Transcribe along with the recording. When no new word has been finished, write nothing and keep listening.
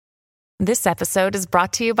This episode is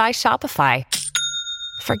brought to you by Shopify.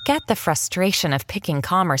 Forget the frustration of picking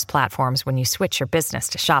commerce platforms when you switch your business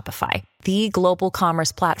to Shopify, the global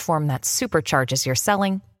commerce platform that supercharges your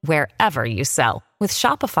selling wherever you sell. With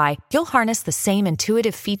Shopify, you'll harness the same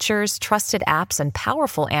intuitive features, trusted apps, and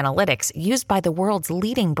powerful analytics used by the world's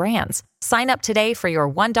leading brands. Sign up today for your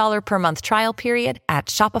 $1 per month trial period at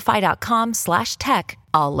shopify.com/tech,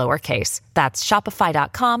 all lowercase. That's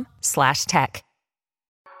shopify.com/tech.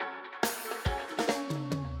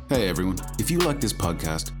 Hey everyone, if you like this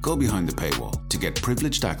podcast, go behind the paywall to get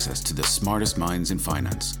privileged access to the smartest minds in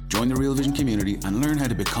finance. Join the Real Vision community and learn how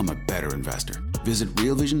to become a better investor. Visit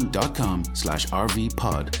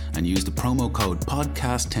realvision.com/RVPod and use the promo code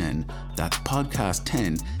podcast10, that's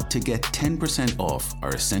podcast10, to get 10% off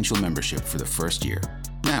our essential membership for the first year.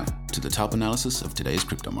 Now, to the top analysis of today's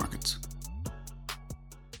crypto markets.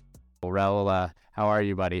 Raoul, how are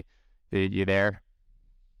you, buddy? You there?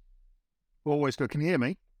 Always good. Can you hear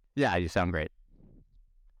me? Yeah, you sound great.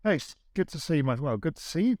 Hey, good to see you, good to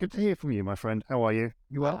see you. Good to hear from you, my friend. How are you?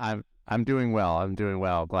 You well? I'm doing well. I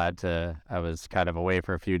was kind of away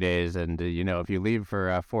for a few days, and if you leave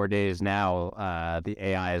for 4 days now, the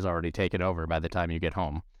AI is already taken over by the time you get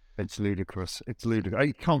home. It's ludicrous.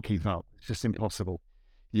 You can't keep up. It's just impossible.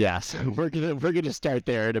 Yeah, so we're gonna start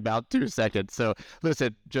there in about 2 seconds. So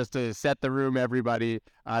listen, just to set the room, everybody,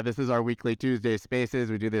 this is our weekly Tuesday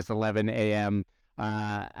Spaces. We do this 11 a.m.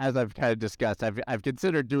 As I've kind of discussed, I've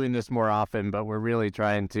considered doing this more often, but we're really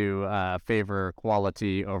trying to favor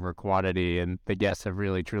quality over quantity, and the guests have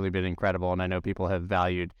really truly been incredible, and I know people have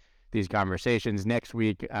valued these conversations. Next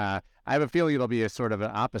week, I have a feeling it'll be a sort of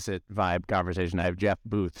an opposite vibe conversation. I have Jeff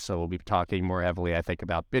Booth, so we'll be talking more heavily, I think,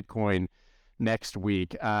 about Bitcoin next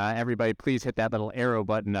week. Everybody, please hit that little arrow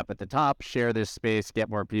button up at the top, share this space,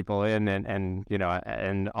 get more people in,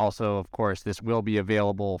 and also, of course, this will be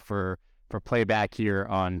available for playback here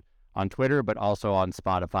on Twitter, but also on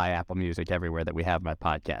Spotify, Apple Music, everywhere that we have my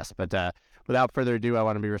podcast. But without further ado, I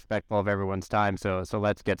want to be respectful of everyone's time, so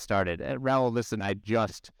let's get started. Raoul, listen, I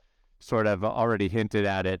just sort of already hinted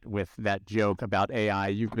at it with that joke about AI.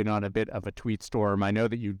 You've been on a bit of a tweet storm. I know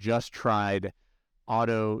that you just tried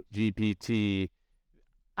Auto GPT.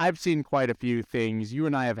 I've seen quite a few things. You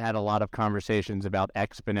and I have had a lot of conversations about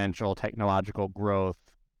exponential technological growth.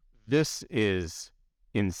 This is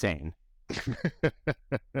insane.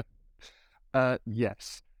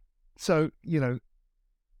 Yes. So,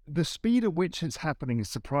 the speed at which it's happening is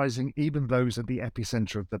surprising, even those at the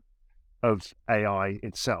epicenter of AI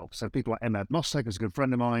itself. So people like Emad Mostek, who's a good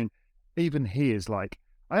friend of mine, even he is like,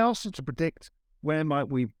 I asked him to predict where might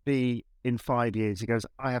we be in 5 years. He goes,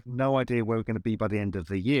 I have no idea where we're going to be by the end of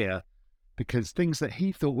the year, because things that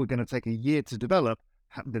he thought were going to take a year to develop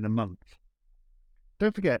happened in a month.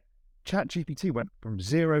 Don't forget, ChatGPT went from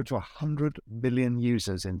 0 to 100 million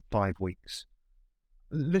users in 5 weeks.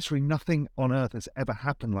 Literally nothing on earth has ever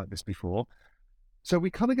happened like this before. So we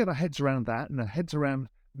kind of get our heads around that, and our heads around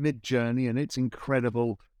Mid-Journey and its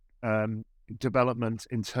incredible development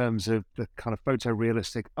in terms of the kind of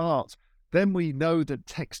photorealistic art. Then we know that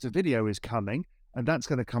text to video is coming, and that's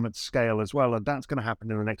going to come at scale as well, and that's going to happen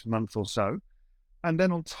in the next month or so. And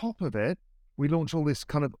then on top of it, we launch all this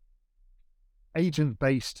kind of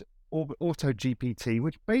agent-based Auto GPT,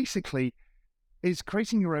 which basically is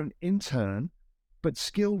creating your own intern, but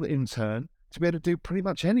skilled intern, to be able to do pretty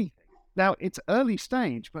much anything. Now, it's early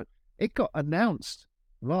stage, but it got announced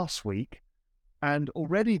last week, and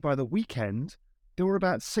already by the weekend, there were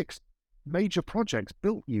about 6 major projects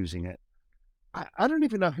built using it. I don't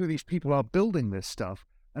even know who these people are building this stuff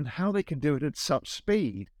and how they can do it at such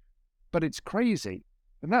speed, but it's crazy.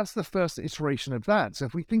 And that's the first iteration of that. So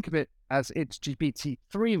if we think of it as its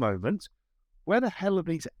GPT-3 moment, where the hell are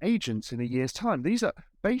these agents in a year's time? These are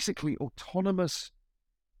basically autonomous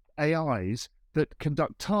AIs that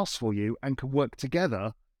conduct tasks for you and can work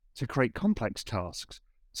together to create complex tasks.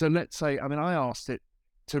 So let's say, I asked it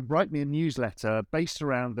to write me a newsletter based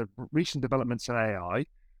around the recent developments in AI,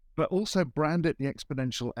 but also brand it the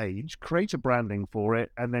exponential age, create a branding for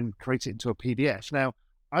it, and then create it into a PDF. Now,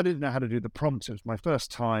 I didn't know how to do the prompts. It was my first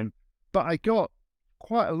time, but I got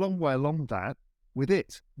quite a long way along that with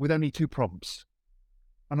only 2 prompts.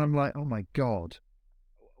 And I'm like, oh my God,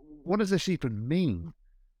 what does this even mean?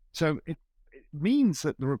 So it means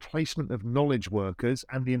that the replacement of knowledge workers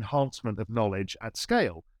and the enhancement of knowledge at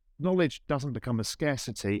scale. Knowledge doesn't become a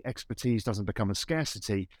scarcity, expertise doesn't become a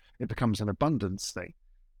scarcity, it becomes an abundance thing.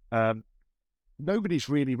 Nobody's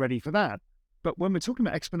really ready for that. But when we're talking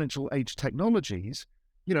about exponential age technologies,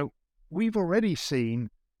 we've already seen,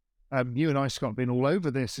 you and I, Scott, have been all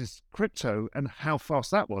over this, is crypto and how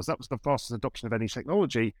fast that was. That was the fastest adoption of any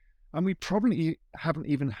technology. And we probably haven't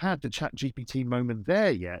even had the ChatGPT moment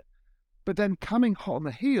there yet. But then coming hot on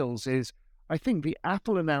the heels is, I think the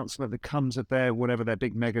Apple announcement that comes at whatever their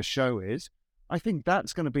big mega show is, I think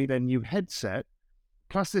that's going to be their new headset,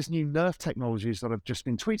 plus this new Nerf technologies that I've just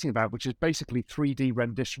been tweeting about, which is basically 3D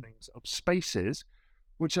renditionings of spaces,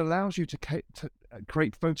 which allows you to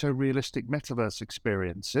create photorealistic metaverse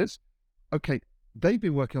experiences. Okay, they've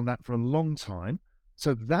been working on that for a long time,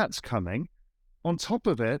 so that's coming. On top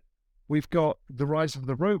of it, we've got the rise of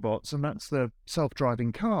the robots, and that's the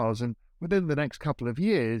self-driving cars. And within the next couple of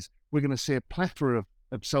years, we're going to see a plethora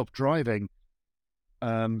of self-driving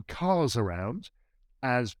cars around,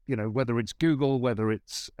 as you know, whether it's Google, whether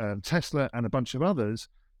it's Tesla, and a bunch of others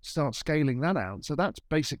start scaling that out. So that's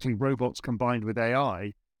basically robots combined with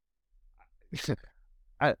AI,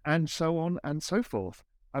 and so on and so forth.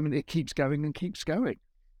 I mean, it keeps going and keeps going.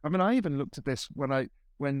 I mean, I even looked at this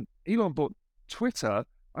when Elon bought Twitter.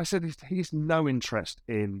 I said he's no interest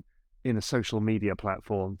in a social media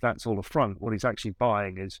platform. That's all a front. What he's actually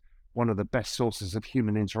buying is one of the best sources of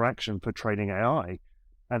human interaction for training AI.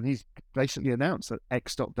 And he's basically announced that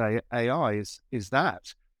X.AI is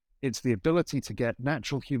that. It's the ability to get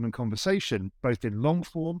natural human conversation, both in long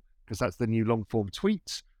form, because that's the new long form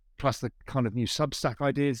tweets, plus the kind of new Substack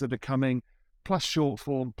ideas that are coming, plus short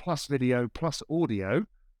form, plus video, plus audio.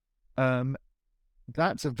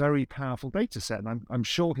 That's a very powerful data set. And I'm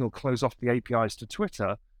sure he'll close off the APIs to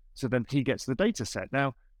Twitter, so then he gets the data set.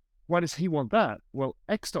 Now, why does he want that? Well,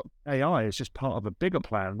 X.AI is just part of a bigger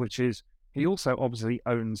plan, which is he also obviously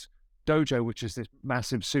owns Dojo, which is this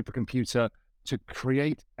massive supercomputer to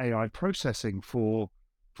create AI processing for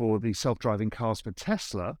the self-driving cars for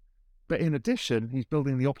Tesla. But in addition, he's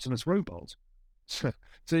building the Optimus robot. So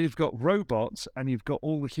you've got robots and you've got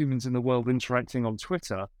all the humans in the world interacting on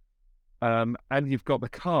Twitter. And you've got the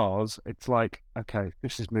cars. It's like, okay,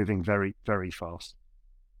 this is moving very, very fast.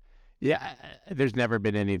 Yeah, there's never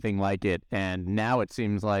been anything like it. And now it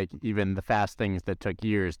seems like even the fast things that took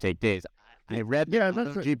years take days. I read that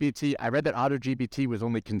AutoGPT was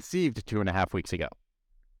only conceived 2.5 weeks ago.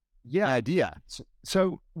 Yeah. Idea.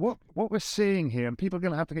 So what we're seeing here, and people are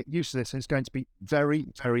going to have to get used to this, is going to be very,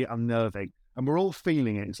 very unnerving. And we're all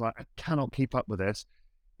feeling it. It's like, I cannot keep up with this.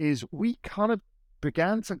 Is we kind of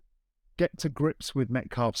began to get to grips with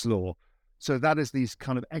Metcalfe's law. So that is these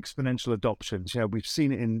kind of exponential adoptions. You know, we've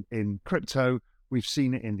seen it in crypto, we've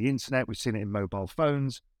seen it in the internet, we've seen it in mobile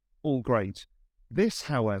phones, all great. This,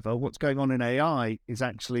 however, what's going on in AI is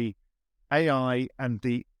actually AI and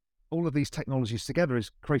all of these technologies together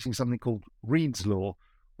is creating something called Reed's law,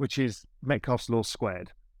 which is Metcalfe's law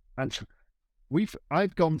squared. And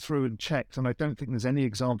I've gone through and checked, and I don't think there's any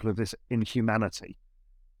example of this in humanity.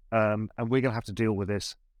 And we're going to have to deal with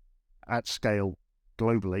this at scale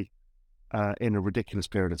globally in a ridiculous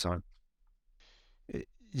period of time.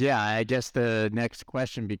 Yeah, I guess the next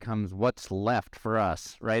question becomes what's left for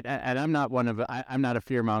us, right? And I'm not I'm not a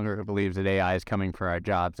fearmonger who believes that AI is coming for our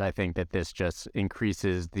jobs. I think that this just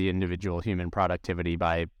increases the individual human productivity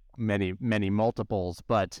by many, many multiples.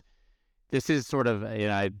 But this is sort of,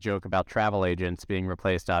 I joke about travel agents being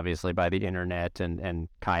replaced, obviously, by the internet and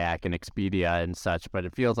Kayak and Expedia and such. But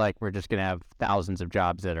it feels like we're just going to have thousands of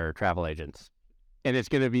jobs that are travel agents. And it's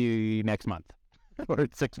going to be next month or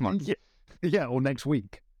 6 months. Yeah, or next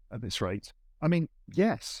week at this rate. I mean,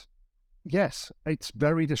 yes, it's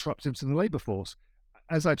very disruptive to the labor force.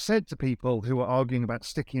 As I've said to people who are arguing about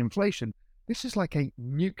sticky inflation, this is like a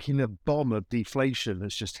nuclear bomb of deflation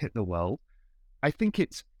that's just hit the world. I think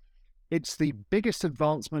it's the biggest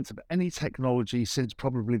advancement of any technology since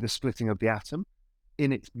probably the splitting of the atom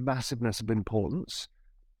in its massiveness of importance.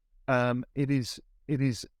 It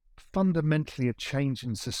is fundamentally a change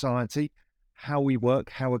in society, how we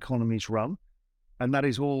work, how economies run, and that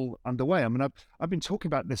is all underway. I mean, I've been talking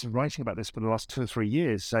about this and writing about this for the last 2 or 3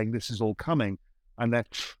 years, saying this is all coming, and that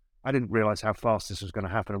I didn't realize how fast this was going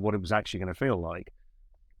to happen and what it was actually going to feel like.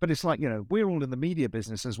 But it's like, we're all in the media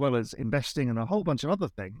business as well as investing and a whole bunch of other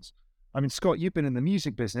things. I mean, Scott, you've been in the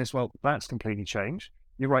music business. Well, that's completely changed.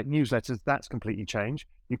 You write newsletters, that's completely changed.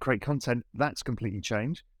 You create content, that's completely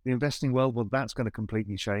changed. The investing world, well, that's going to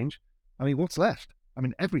completely change. I mean, what's left? I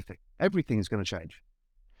mean, everything is going to change.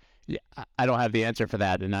 Yeah, I don't have the answer for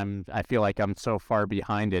that, and I feel like I'm so far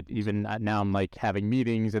behind it. Even now, I'm like having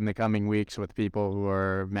meetings in the coming weeks with people who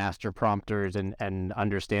are master prompters and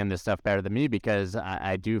understand this stuff better than me, because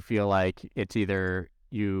I do feel like it's either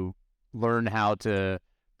you learn how to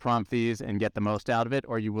prompt these and get the most out of it,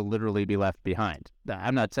 or you will literally be left behind.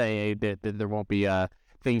 I'm not saying that there won't be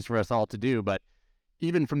things for us all to do, but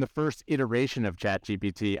even from the first iteration of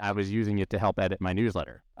ChatGPT, I was using it to help edit my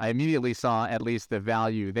newsletter. I immediately saw at least the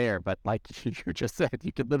value there, but like you just said,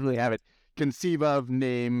 you could literally have it conceive of,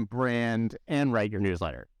 name, brand, and write your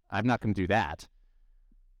newsletter. I'm not going to do that.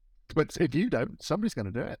 But if you don't, somebody's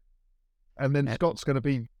going to do it. And then Scott's going to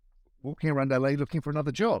be walking around LA looking for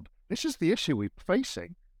another job. It's just the issue we're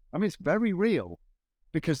facing. I mean, it's very real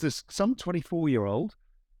because there's some 24-year-old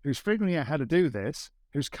who's figuring out how to do this,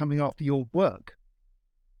 who's coming after your work.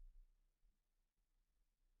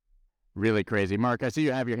 Really crazy. Mark, I see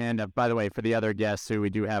you have your hand up. By the way, for the other guests who we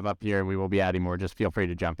do have up here, and we will be adding more, just feel free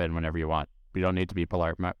to jump in whenever you want. We don't need to be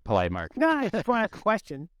polite, Mark. No, I just want to ask a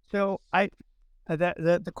question. So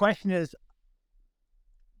the question is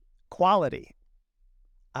quality.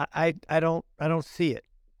 I don't see it.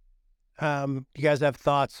 You guys have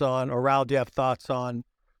thoughts on, or Raoul, do you have thoughts on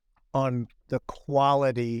the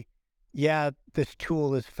quality? Yeah, this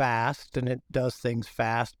tool is fast and it does things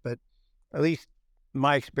fast, but at least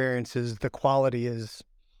my experience is the quality is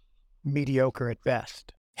mediocre at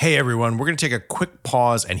best. Hey everyone, we're going to take a quick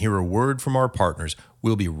pause and hear a word from our partners.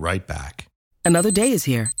 We'll be right back. Another day is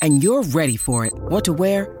here, and you're ready for it. What to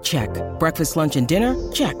wear? Check. Breakfast, lunch, and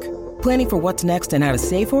dinner? Check. Planning for what's next and how to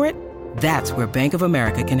save for it? That's where Bank of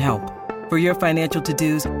America can help. For your financial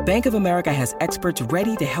to-dos, Bank of America has experts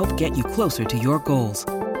ready to help get you closer to your goals.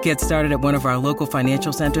 Get started at one of our local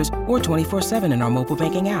financial centers or 24/7 in our mobile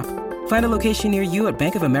banking app. Find a location near you at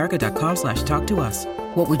bankofamerica.com/talktous.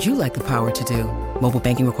 What would you like the power to do? Mobile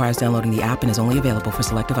banking requires downloading the app and is only available for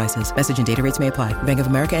select devices. Message and data rates may apply. Bank of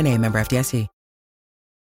America N.A., member FDIC.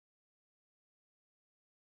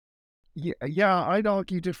 Yeah, I'd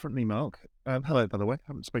argue differently, Mark. Hello, by the way.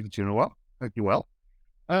 Haven't spoken to you in a while. Hope you're well.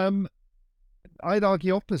 I'd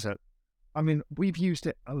argue opposite. I mean, we've used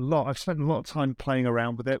it a lot. I've spent a lot of time playing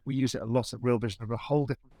around with it. We use it a lot at Real Vision for a whole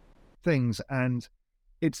different things, and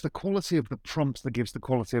it's the quality of the prompts that gives the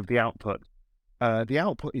quality of the output. The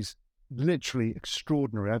output is literally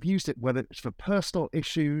extraordinary. I've used it whether it's for personal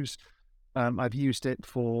issues, I've used it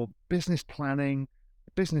for business planning,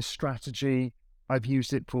 business strategy, I've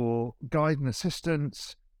used it for guide and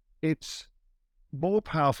assistance. It's more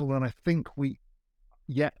powerful than I think we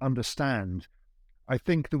yet understand. I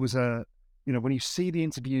think there was when you see the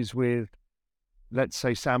interviews with, let's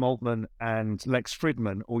say, Sam Altman and Lex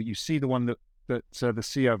Fridman, or you see the one that the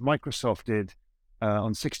CEO of Microsoft did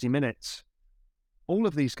on 60 Minutes, all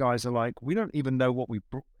of these guys are like, we don't even know what we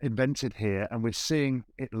invented here, and we're seeing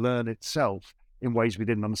it learn itself in ways we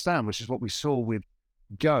didn't understand, which is what we saw with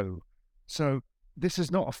Go. So this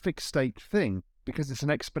is not a fixed state thing, because it's an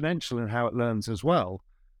exponential in how it learns as well,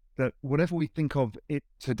 that whatever we think of it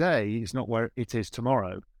today is not where it is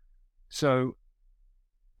tomorrow. So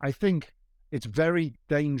I think it's very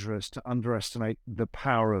dangerous to underestimate the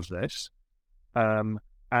power of this and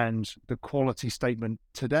the quality statement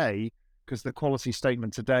today, because the quality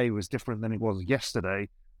statement today was different than it was yesterday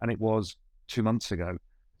and it was 2 months ago.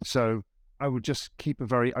 So I would just keep a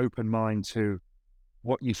very open mind to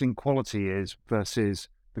what you think quality is versus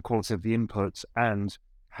the quality of the inputs and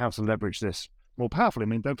how to leverage this more powerfully. I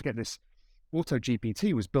mean, don't forget, this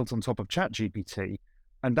AutoGPT was built on top of ChatGPT,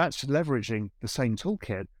 and that's leveraging the same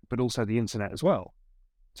toolkit, but also the internet as well.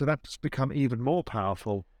 So that's become even more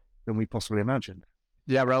powerful than we possibly imagined.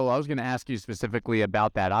 Yeah, Raoul, I was going to ask you specifically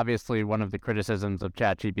about that. Obviously, one of the criticisms of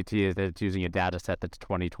ChatGPT is that it's using a data set that's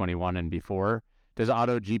 2021 and before. Does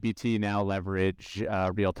AutoGPT now leverage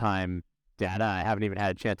real-time data? I haven't even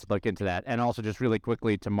had a chance to look into that. And also, just really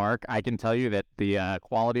quickly to Mark, I can tell you that the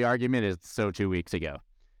quality argument is so 2 weeks ago.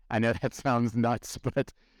 I know that sounds nuts,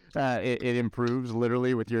 but it improves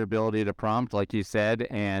literally with your ability to prompt, like you said,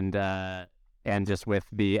 and just with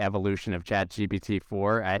the evolution of ChatGPT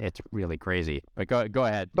 4, it's really crazy. But go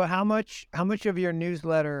ahead. But how much of your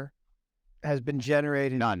newsletter has been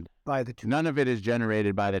generated None. by the tool? None of it is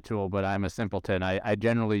generated by the tool, but I'm a simpleton. I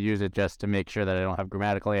generally use it just to make sure that I don't have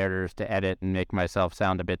grammatical errors, to edit and make myself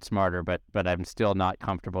sound a bit smarter, but I'm still not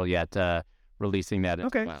comfortable yet releasing that.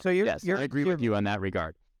 Okay, well. so yes, I agree with you on that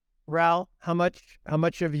regard. Raoul, how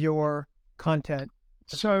much of your content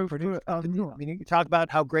So produced? I mean, you can talk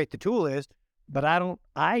about how great the tool is, but I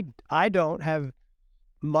don't have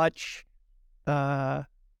much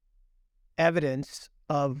evidence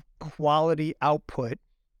of quality output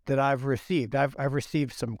that I've received. I've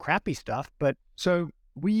received some crappy stuff, but So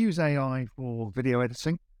we use AI for video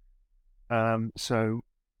editing.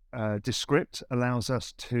 Descript allows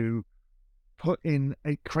us to put in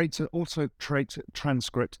also create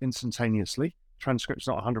transcript instantaneously. Transcript's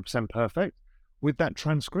not 100% perfect. With that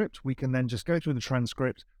transcript, we can then just go through the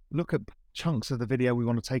transcript, look at chunks of the video we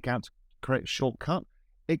want to take out to create a shortcut.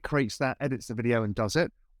 it creates that, edits the video and does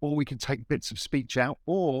it, or we can take bits of speech out,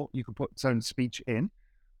 or you can put its own speech in.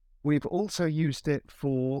 We've also used it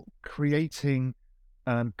for creating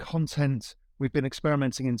content. We've been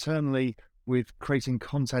experimenting internally with creating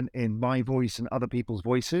content in my voice and other people's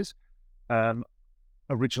voices,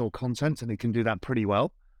 original content, and it can do that pretty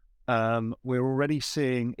well. We're already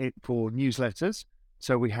seeing it for newsletters.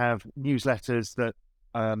 So we have newsletters that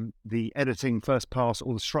the editing first pass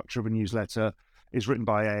or the structure of a newsletter is written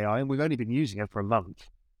by AI, and we've only been using it for a month.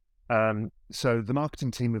 So the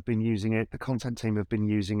marketing team have been using it, the content team have been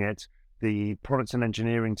using it, the product and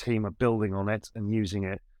engineering team are building on it and using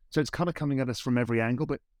it. So it's kind of coming at us from every angle,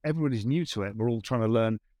 but everybody's new to it. We're all trying to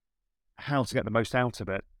learn how to get the most out of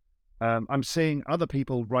it. I'm seeing other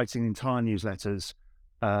people writing entire newsletters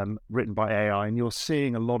written by AI, and you're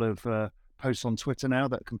seeing a lot of posts on Twitter now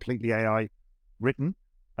that are completely AI written,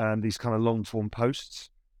 these kind of long form posts,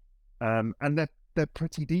 and they're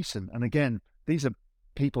pretty decent. And again, these are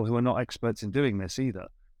people who are not experts in doing this either.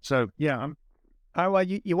 So yeah, well,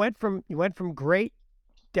 you went from great,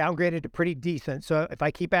 downgraded to pretty decent. So if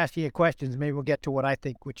I keep asking you questions, maybe we'll get to what I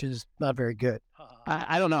think, which is not very good.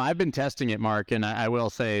 I don't know. I've been testing it, Mark, and I will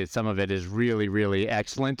say some of it is really, really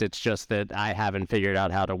excellent. It's just that I haven't figured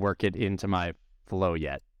out how to work it into my flow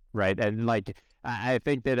yet, right? And like, I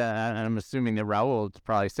think that, and I'm assuming that Raoul, it's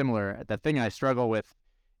probably similar. The thing I struggle with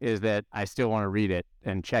is that I still want to read it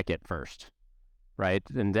and check it first, right?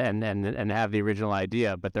 And have the original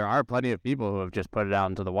idea. But there are plenty of people who have just put it out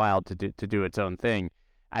into the wild to do its own thing.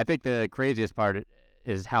 I think the craziest part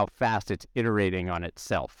is how fast it's iterating on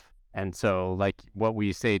itself. And so, like, what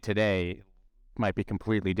we say today might be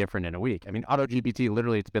completely different in a week. I mean, AutoGPT,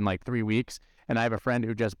 literally, it's been like 3 weeks, and I have a friend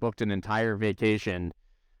who just booked an entire vacation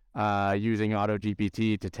using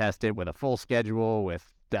AutoGPT to test it with a full schedule, with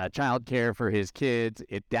childcare for his kids.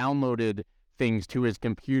 It downloaded things to his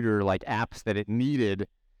computer, like apps that it needed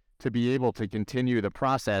to be able to continue the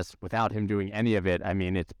process without him doing any of it. I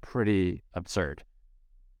mean, it's pretty absurd.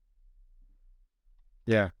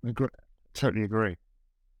 Yeah, totally agree.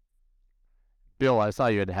 Bill, I saw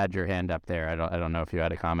you had your hand up there. I don't know if you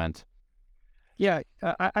had a comment. Yeah,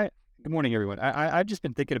 good morning, everyone. I've just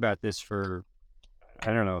been thinking about this for, I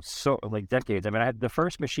don't know, so like decades. I mean, I had the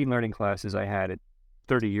first machine learning classes I had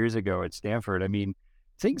 30 years ago at Stanford. I mean,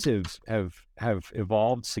 things have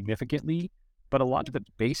evolved significantly, but a lot of the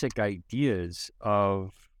basic ideas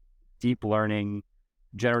of deep learning,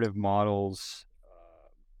 generative models,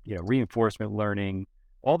 reinforcement learning,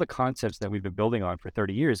 all the concepts that we've been building on for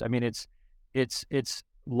 30 years. I mean, it's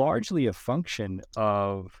largely a function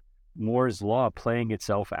of Moore's law playing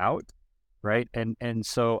itself out, right? And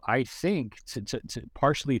so I think to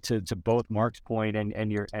partially to both Mark's point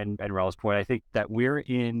and Raul's point, I think that we're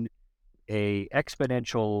in a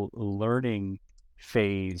exponential learning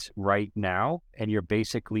phase right now, and you're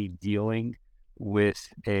basically dealing with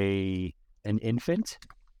an infant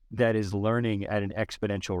that is learning at an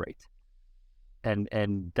exponential rate.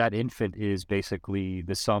 And that infant is basically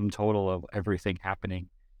the sum total of everything happening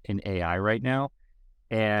in AI right now.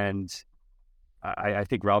 And I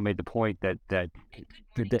think Raoul made the point that the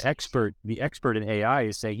expert in AI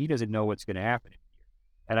is saying he doesn't know what's going to happen.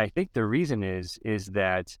 And I think the reason is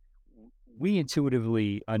that we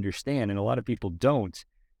intuitively understand, and a lot of people don't,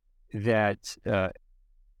 that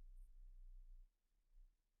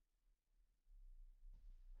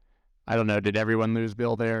I don't know. Did everyone lose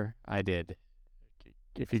Bill there? I did.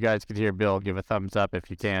 If you guys could hear Bill, give a thumbs up. If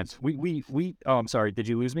you can't, oh, I'm sorry. Did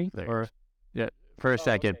you lose me? Or yeah, for a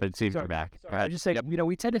second, okay. but it seems we're back. I just say,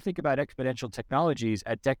 we tend to think about exponential technologies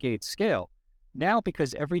at decade scale. Now,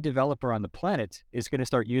 because every developer on the planet is going to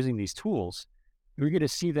start using these tools, we're going to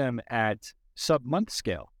see them at sub-month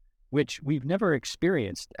scale, which we've never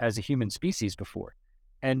experienced as a human species before.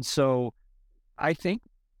 And so I think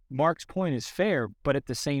Mark's point is fair, but at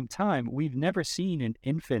the same time, we've never seen an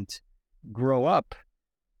infant grow up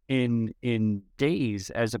in days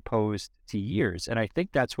as opposed to years. And I think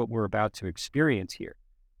that's what we're about to experience here.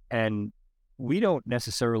 And we don't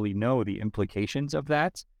necessarily know the implications of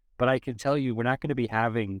that, but I can tell you we're not going to be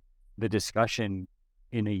having the discussion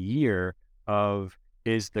in a year of,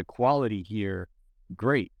 is the quality here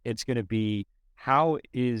great? It's going to be, how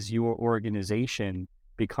is your organization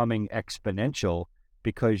becoming exponential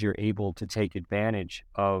because you're able to take advantage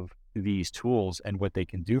of these tools and what they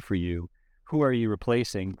can do for you? Who are you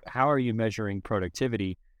replacing? How are you measuring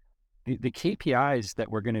productivity? The KPIs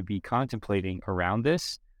that we're going to be contemplating around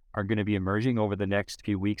this are going to be emerging over the next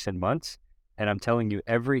few weeks and months. And I'm telling you,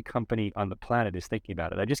 every company on the planet is thinking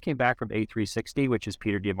about it. I just came back from A360, which is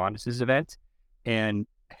Peter Diamandis' event, and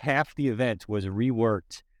half the event was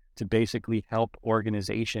reworked to basically help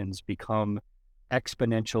organizations become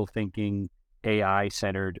exponential thinking,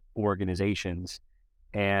 AI-centered organizations.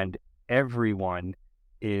 And everyone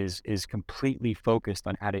is completely focused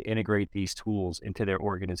on how to integrate these tools into their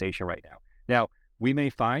organization right now. Now, we may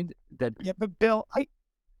find that... Yeah, but Bill,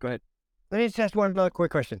 Go ahead. let me just ask one other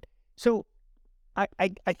quick question. So I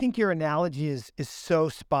think your analogy is so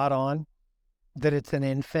spot on that it's an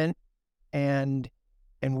infant and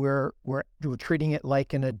we're treating it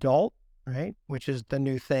like an adult, right? Which is the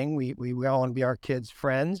new thing. We all want to be our kids'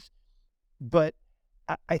 friends. But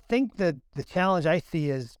I think that the challenge I see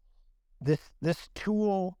is this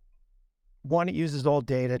tool, one, it uses old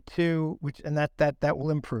data, two, and that will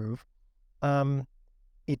improve.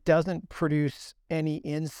 It doesn't produce any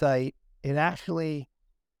insight. It actually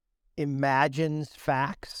imagines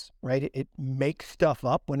facts, right? It makes stuff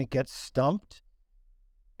up when it gets stumped.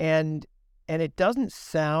 And it doesn't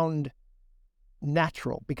sound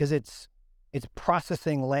natural because it's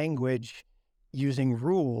processing language using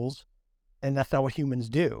rules, and that's not what humans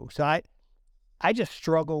do. So I just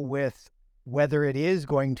struggle with whether it is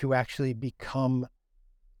going to actually become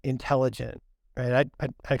intelligent. Right? I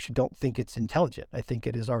actually don't think it's intelligent. I think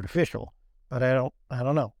it is artificial, but I don't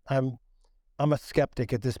know. I'm a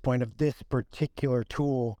skeptic at this point of this particular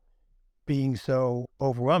tool being so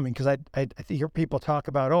overwhelming, because I hear people talk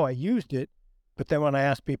about, oh, I used it, but then when I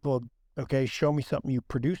ask people, okay, show me something you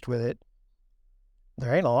produced with it,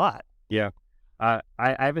 there ain't a lot. Yeah. I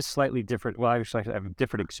have a slightly different, well, I have a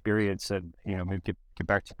different experience, and, maybe get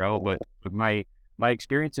back to Raoul, but my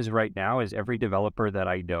experiences right now is every developer that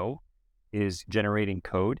I know is generating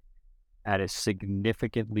code at a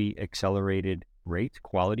significantly accelerated rate,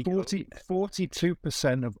 quality.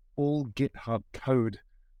 42% of all GitHub code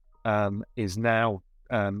is now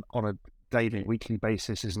on a daily, weekly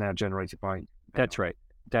basis is now generated by. That's right.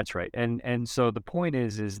 And so the point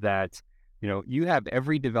is that, you have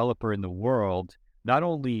every developer in the world not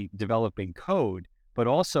only developing code, but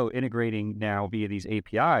also integrating now via these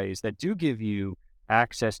APIs that do give you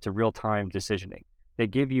access to real-time decisioning. They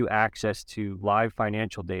give you access to live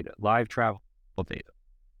financial data, live travel data.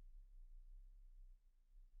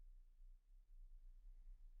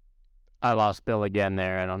 I lost Bill again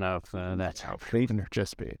there. I don't know if that's how Clayton or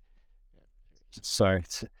just me. Sorry.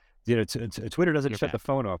 Twitter doesn't shut the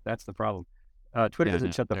phone off. That's the problem. Twitter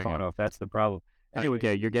doesn't shut the phone off. That's the problem. Anyway,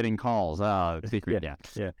 okay, you're getting calls. Secret.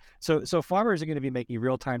 Yeah. So farmers are going to be making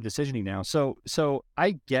real-time decisioning now. So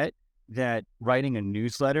I get that writing a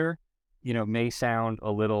newsletter, may sound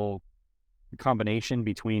a little combination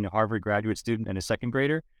between a Harvard graduate student and a second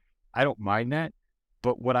grader. I don't mind that.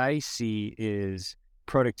 But what I see is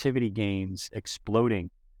productivity gains exploding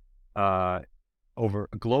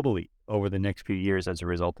globally over the next few years as a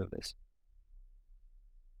result of this.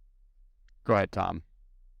 Go ahead, Tom.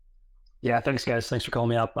 Yeah, thanks, guys. Thanks for calling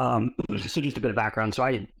me up. So just a bit of background. So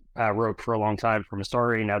I wrote for a long time for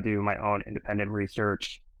Mastori, now do my own independent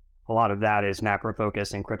research. A lot of that is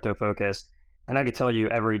macro-focused and crypto-focused. And I could tell you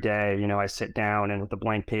every day, I sit down and with a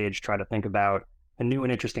blank page, try to think about a new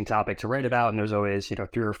and interesting topic to write about. And there's always, 3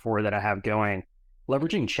 or 4 that I have going.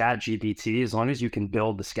 Leveraging ChatGPT, as long as you can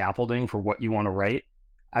build the scaffolding for what you want to write,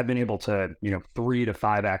 I've been able to, 3 to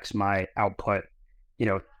 5x my output,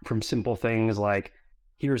 from simple things like,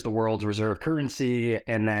 here's the world's reserve currency,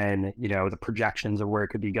 and then, the projections of where it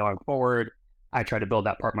could be going forward. I try to build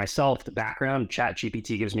that part myself. The background,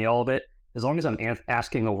 ChatGPT gives me all of it. As long as I'm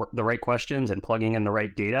asking the right questions and plugging in the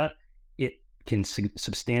right data, it can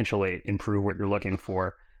substantially improve what you're looking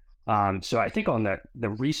for. So I think on the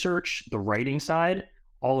research, the writing side,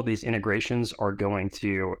 all of these integrations are going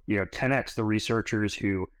to, 10x the researchers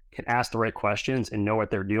who can ask the right questions and know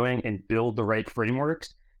what they're doing and build the right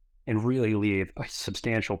frameworks, and really leave a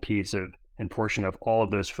substantial piece of and portion of all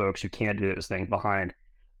of those folks who can't do those things behind.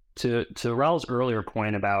 To Raoul's earlier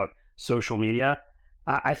point about social media,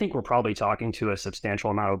 I think we're probably talking to a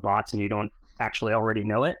substantial amount of bots and you don't actually already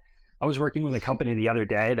know it. I was working with a company the other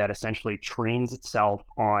day that essentially trains itself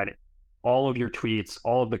on all of your tweets,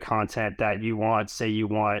 all of the content that you want. Say you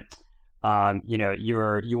want,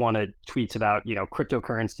 you want to tweets about,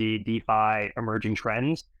 cryptocurrency, DeFi, emerging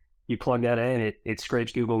trends. You plug that in, it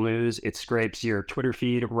scrapes Google News, it scrapes your Twitter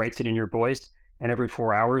feed, writes it in your voice, and every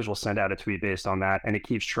 4 hours will send out a tweet based on that. And it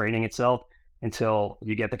keeps training itself until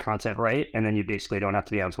you get the content right. And then you basically don't have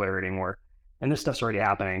to be on Twitter anymore. And this stuff's already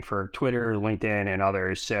happening for Twitter, LinkedIn, and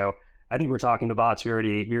others. So I think we're talking to bots.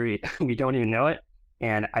 We don't even know it.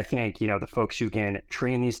 And I think, the folks who can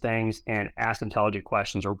train these things and ask intelligent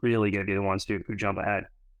questions are really going to be the ones who jump ahead.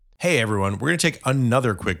 Hey everyone, we're going to take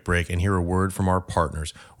another quick break and hear a word from our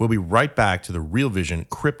partners. We'll be right back to the Real Vision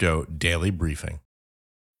Crypto Daily Briefing.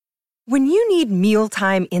 When you need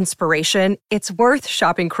mealtime inspiration, it's worth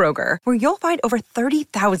shopping Kroger, where you'll find over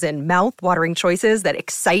 30,000 mouth-watering choices that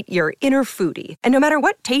excite your inner foodie. And no matter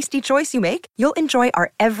what tasty choice you make, you'll enjoy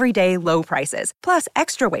our everyday low prices, plus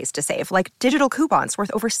extra ways to save, like digital coupons worth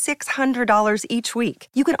over $600 each week.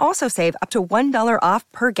 You can also save up to $1 off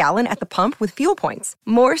per gallon at the pump with fuel points.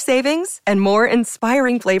 More savings and more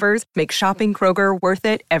inspiring flavors make shopping Kroger worth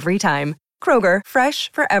it every time. Kroger,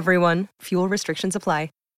 fresh for everyone. Fuel restrictions apply.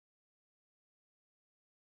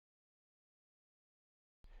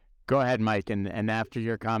 Go ahead, Mike, and after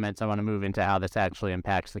your comments, I want to move into how this actually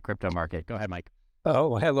impacts the crypto market. Go ahead, Mike.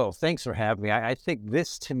 Oh, hello. Thanks for having me. I think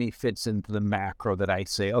this, to me, fits into the macro that I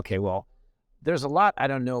say, okay, well, there's a lot I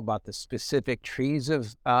don't know about the specific trees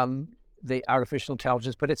of the artificial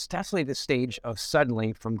intelligence, but it's definitely the stage of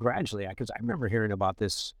suddenly from gradually, because I remember hearing about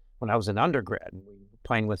this when I was an undergrad, and we were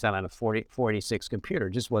playing with that on a 486 computer.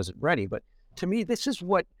 It just wasn't ready. But to me, this is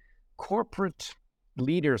what corporate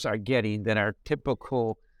leaders are getting that our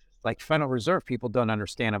typical like Federal Reserve people don't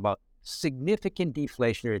understand about significant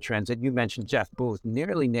deflationary trends that you mentioned. Jeff Booth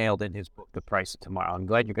nearly nailed in his book, The Price of Tomorrow. I'm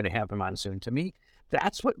glad you're going to have him on soon. To me,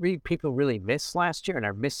 that's what people really missed last year and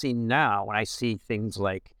are missing now when I see things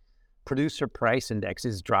like producer price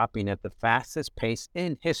indexes dropping at the fastest pace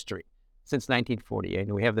in history since 1948.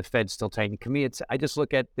 And we have the Fed still tightening. To me, I just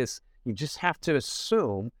look at this, you just have to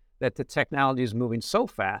assume that the technology is moving so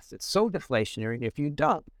fast, it's so deflationary, and if you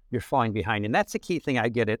don't, you're falling behind. And that's the key thing I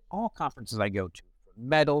get at all conferences I go to, from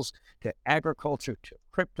metals to agriculture to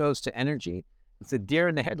cryptos to energy. It's a deer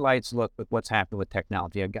in the headlights look with what's happening with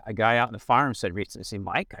technology. A guy out in the farm said recently,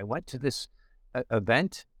 Mike, I went to this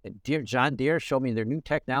event, and John Deere showed me their new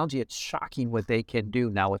technology. It's shocking what they can do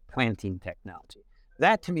now with planting technology.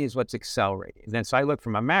 That to me is what's accelerating. And then so I look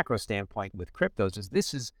from a macro standpoint with cryptos,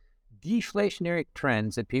 this is deflationary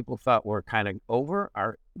trends that people thought were kind of over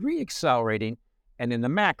are re-accelerating. And in the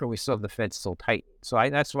macro, we still have the Fed still tight. So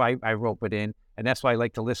that's why I rope it in. And that's why I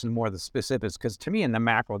like to listen more to the specifics. Because to me, in the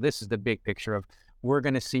macro, this is the big picture of we're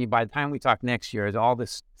going to see by the time we talk next year, is all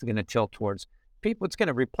this is going to tilt towards people. It's going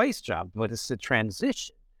to replace jobs, but it's the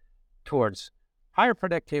transition towards higher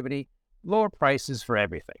productivity, lower prices for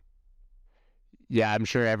everything. Yeah, I'm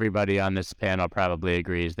sure everybody on this panel probably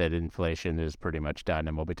agrees that inflation is pretty much done,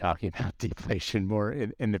 and we'll be talking about deflation more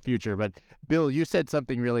in the future. But Bill, you said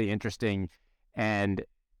something really interesting. And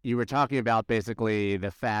you were talking about basically the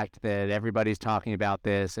fact that everybody's talking about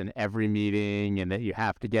this in every meeting and that you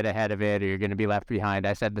have to get ahead of it or you're going to be left behind.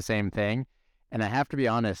 I said the same thing. And I have to be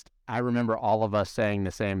honest, I remember all of us saying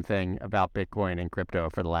the same thing about Bitcoin and crypto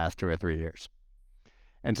for the last 2 or 3 years.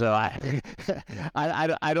 And so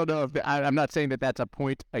I don't know if I'm not saying that that's a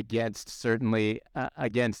point against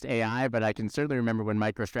against AI, but I can certainly remember when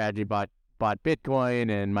MicroStrategy bought Bitcoin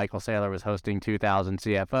and Michael Saylor was hosting 2,000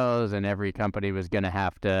 CFOs and every company was going to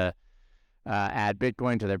have to add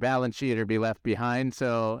Bitcoin to their balance sheet or be left behind.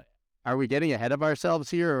 So are we getting ahead of ourselves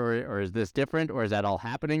here or is this different or is that all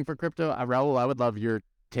happening for crypto? Raoul, I would love your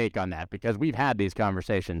take on that because we've had these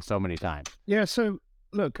conversations so many times. Yeah, so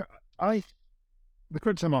look, the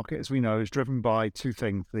crypto market, as we know, is driven by two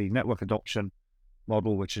things: the network adoption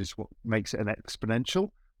model, which is what makes it an exponential,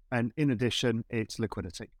 and in addition, it's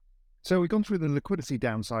liquidity. So we've gone through the liquidity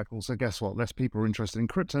down cycle. So guess what? Less people are interested in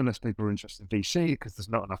crypto, less people are interested in VC because there's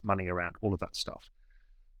not enough money around, all of that stuff.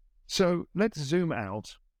 So let's zoom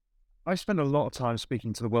out. I spend a lot of time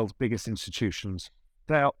speaking to the world's biggest institutions.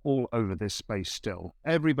 They are all over this space still.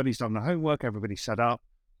 Everybody's done the homework, everybody's set up,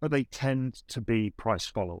 but they tend to be price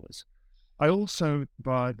followers. I also,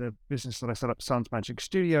 by the business that I set up, Sun's Magic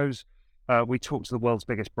Studios, we talk to the world's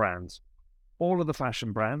biggest brands. All of the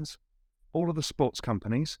fashion brands, all of the sports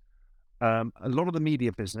companies, a lot of the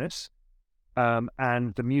media business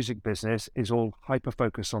and the music business is all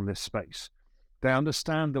hyper-focused on this space. They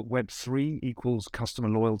understand that Web3 equals customer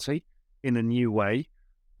loyalty in a new way,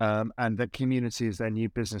 and that community is their new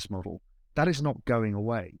business model. That is not going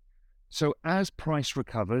away. So as price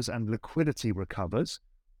recovers and liquidity recovers,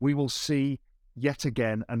 we will see yet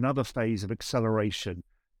again another phase of acceleration.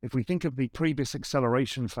 If we think of the previous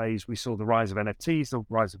acceleration phase, we saw the rise of NFTs, the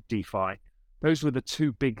rise of DeFi. Those were the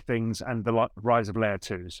two big things, and the rise of layer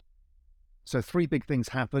twos. So 3 big things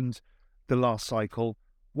happened the last cycle.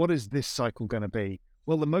 What is this cycle going to be?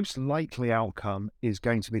 Well, the most likely outcome is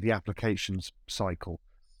going to be the applications cycle.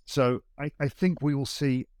 So I think we will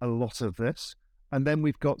see a lot of this. And then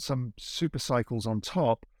we've got some super cycles on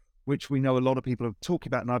top, which we know a lot of people have talked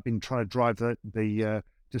about, and I've been trying to drive the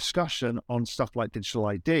discussion on stuff like digital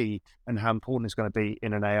ID and how important it's going to be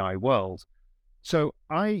in an AI world. So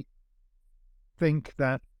I think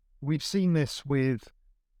that we've seen this with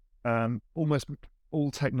almost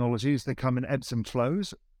all technologies, they come in ebbs and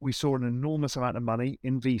flows. We saw an enormous amount of money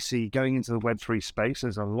in VC going into the Web3 space.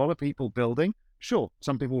 There's a lot of people building. Sure,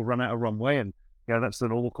 some people will run out of runway, and that's the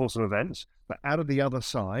normal course of events. But out of the other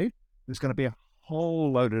side, there's going to be a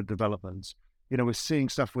whole load of developments. We're seeing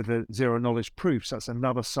stuff with the zero knowledge proofs. That's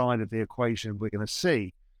another side of the equation we're going to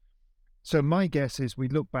see. So my guess is we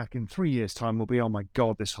look back in 3 years' time, we'll be, oh my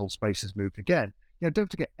God, this whole space has moved again. Don't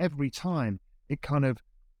forget, every time it kind of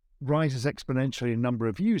rises exponentially in number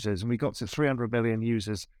of users, and we got to 300 million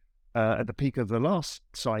users at the peak of the last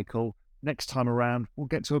cycle. Next time around, we'll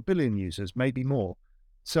get to 1 billion users, maybe more.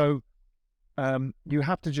 So you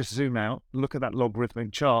have to just zoom out, look at that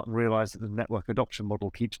logarithmic chart, and realize that the network adoption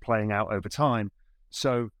model keeps playing out over time.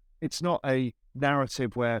 So it's not a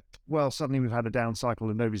narrative where, well, suddenly we've had a down cycle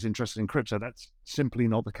and nobody's interested in crypto. That's simply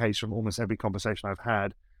not the case from almost every conversation I've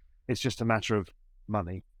had. It's just a matter of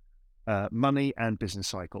money and business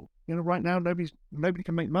cycle. Right now, nobody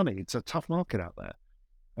can make money. It's a tough market out there.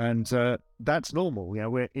 And that's normal.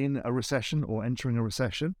 We're in a recession or entering a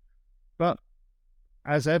recession. But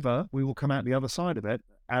as ever, we will come out the other side of it.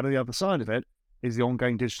 Out of the other side of it is the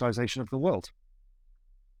ongoing digitalization of the world.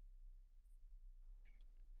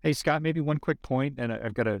 Hey, Scott, maybe one quick point, and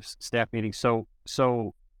I've got a staff meeting. So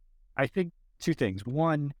I think two things.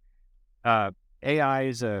 One, AI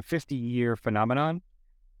is a 50-year phenomenon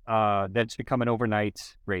that's become an overnight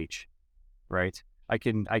rage, right? I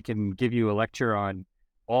can give you a lecture on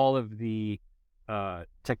all of the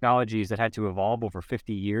technologies that had to evolve over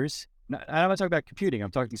 50 years. I'm not talking about computing.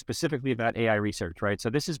 I'm talking specifically about AI research, right? So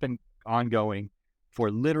this has been ongoing for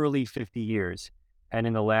literally 50 years. And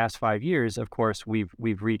in the last 5 years, of course, we've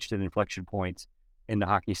reached an inflection point in the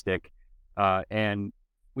hockey stick. And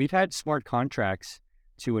we've had smart contracts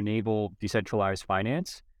to enable decentralized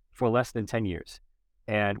finance for less than 10 years.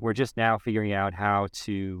 And we're just now figuring out how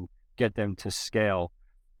to get them to scale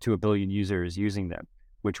to 1 billion users using them,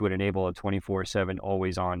 which would enable a 24/7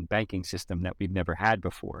 always-on banking system that we've never had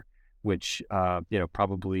before, which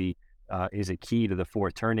probably is a key to the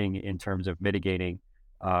fourth turning in terms of mitigating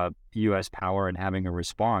U.S. power and having a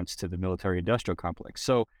response to the military-industrial complex.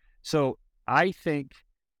 So I think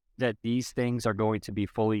that these things are going to be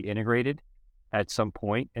fully integrated at some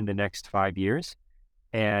point in the next 5 years,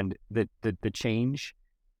 and the change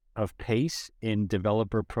of pace in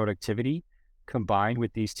developer productivity combined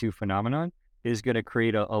with these two phenomenon is going to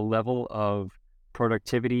create a level of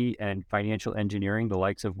productivity and financial engineering, the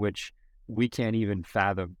likes of which we can't even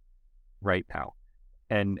fathom right now.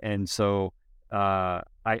 And so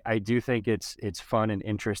I do think it's fun and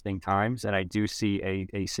interesting times, and I do see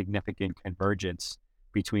a significant convergence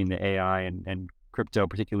between the AI and crypto,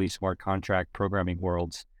 particularly smart contract programming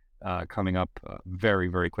worlds, coming up very,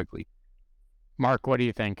 very quickly. Mark, what do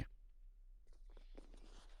you think?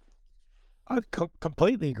 I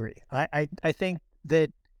completely agree. I think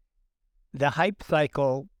that the hype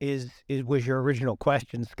cycle was your original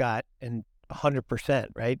question, Scott, and 100%,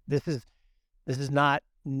 right? This is not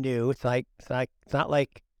new. It's not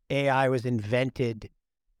like AI was invented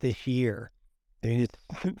this year. I mean, it's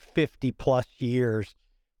 50 plus years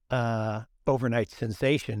overnight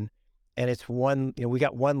sensation, and it's one. We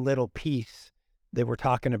got one little piece that we're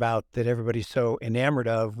talking about that everybody's so enamored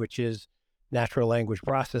of, which is natural language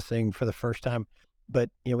processing for the first time. But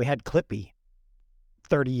we had Clippy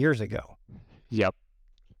 30 years ago. Yep.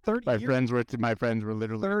 30 my years. My friends were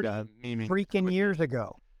literally 30 memeing. Freaking years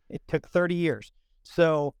ago. It took 30 years.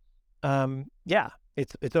 So,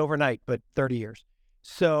 it's overnight, but 30 years.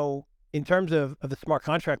 So, in terms of the smart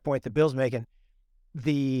contract point that Bill's making,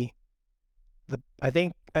 I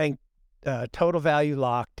think total value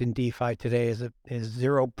locked in DeFi today is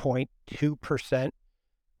 0.2%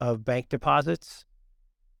 of bank deposits.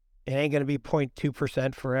 It ain't going to be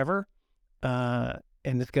 0.2% forever.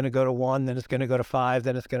 And it's going to go to 1, then it's going to go to 5,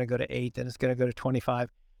 then it's going to go to 8, then it's going to go to 25.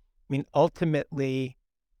 I mean, ultimately,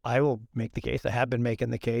 I will make the case, I have been making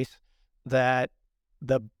the case, that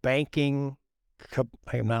the banking,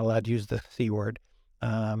 I'm not allowed to use the C word.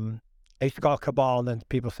 I used to call it cabal, and then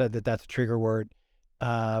people said that that's a trigger word.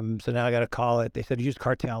 So now I got to call it, they said use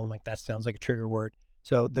cartel. I'm like, that sounds like a trigger word.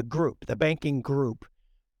 So the banking group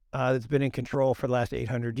that's been in control for the last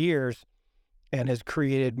 800 years and has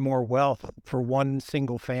created more wealth for one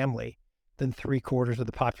single family than 3/4 of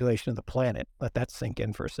the population of the planet. Let that sink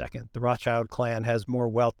in for a second. The Rothschild clan has more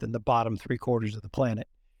wealth than the bottom 3/4 of the planet.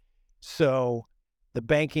 So the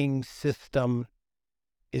banking system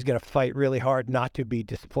is going to fight really hard not to be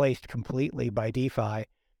displaced completely by DeFi,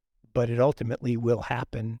 but it ultimately will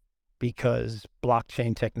happen because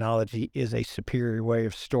blockchain technology is a superior way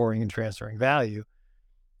of storing and transferring value.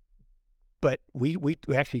 But we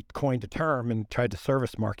actually coined a term and tried to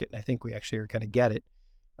service market, and I think we actually are going to get it,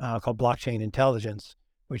 called blockchain intelligence,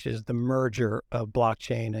 which is the merger of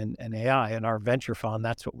blockchain and AI. And our venture fund,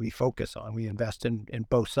 that's what we focus on. We invest in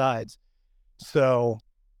both sides. So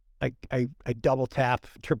I double tap,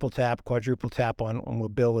 triple tap, quadruple tap on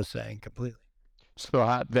what Bill was saying completely.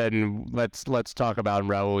 So then let's talk about,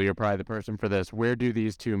 Raoul, you're probably the person for this. Where do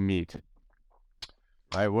these two meet?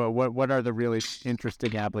 Right. What are the really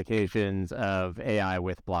interesting applications of AI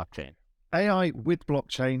with blockchain? AI with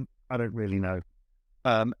blockchain, I don't really know.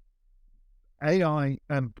 AI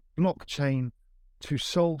and blockchain to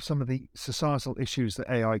solve some of the societal issues that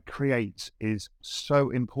AI creates is so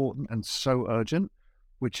important and so urgent,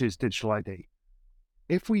 which is digital ID.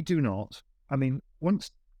 If we do not,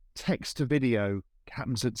 once text to video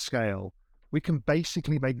happens at scale, we can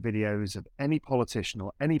basically make videos of any politician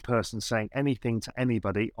or any person saying anything to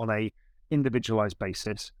anybody on a individualized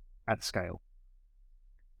basis at scale.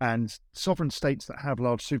 And sovereign states that have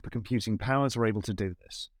large supercomputing powers are able to do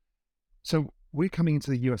this. So we're coming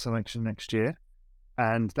into the US election next year,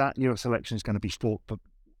 and that US election is going to be fought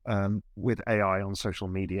with AI on social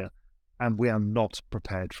media, and we are not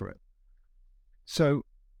prepared for it. So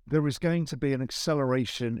there is going to be an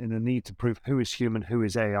acceleration in the need to prove who is human, who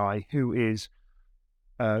is AI, who is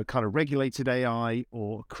kind of regulated AI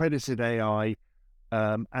or accredited AI,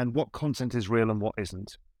 and what content is real and what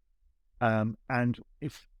isn't. And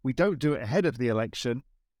if we don't do it ahead of the election,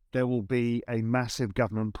 there will be a massive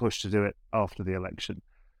government push to do it after the election.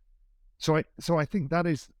 So I think that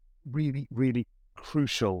is really, really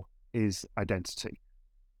crucial, is identity.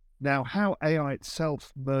 Now, how AI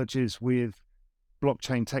itself merges with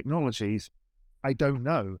blockchain technologies, I don't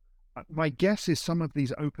know. My guess is some of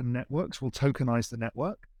these open networks will tokenize the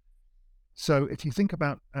network. So if you think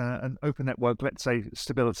about an open network, let's say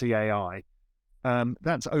Stability AI,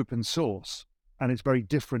 that's open source, and it's very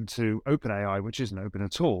different to OpenAI, which isn't open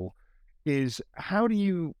at all. Is how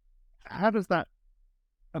does that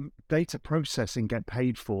data processing get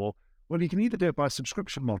paid for? Well, you can either do it by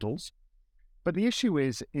subscription models, but the issue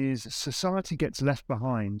is society gets left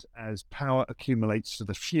behind as power accumulates to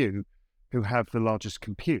the few who have the largest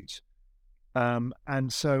compute.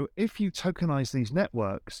 And so if you tokenize these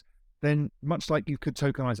networks, then much like you could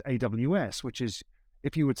tokenize AWS, which is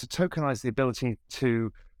if you were to tokenize the ability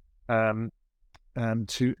to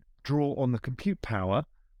draw on the compute power,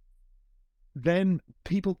 then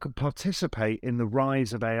people could participate in the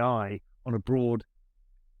rise of AI on a broad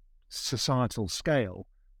societal scale.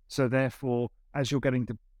 So therefore, as you're getting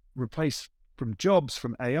to replace from jobs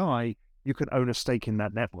from AI, you could own a stake in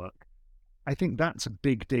that network. I think that's a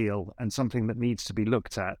big deal and something that needs to be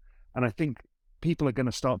looked at. And I think people are going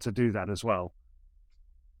to start to do that as well.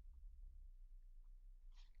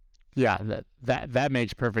 Yeah, that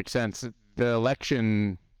makes perfect sense. The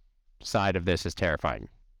election side of this is terrifying.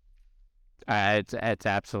 It's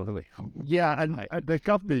absolutely. Yeah, and the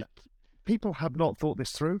government, people have not thought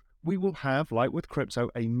this through. We will have, like with crypto,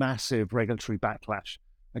 a massive regulatory backlash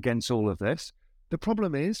against all of this. The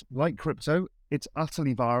problem is, like crypto, it's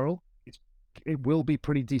utterly viral. It will be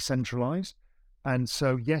pretty decentralized. And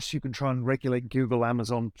so, yes, you can try and regulate Google,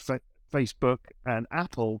 Amazon, Facebook, and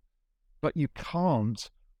Apple, but you can't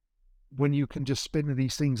when you can just spin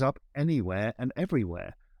these things up anywhere and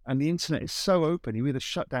everywhere. And the internet is so open, you either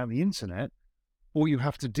shut down the internet or you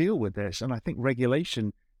have to deal with this. And I think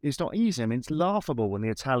regulation is not easy. I mean, it's laughable when the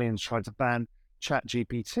Italians tried to ban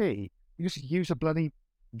ChatGPT. You just use a bloody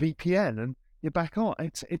VPN and you're back on.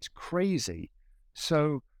 It's crazy.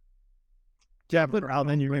 So, yeah, but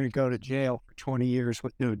then you're going to go to jail for 20 years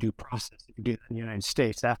with no due process if you do that in the United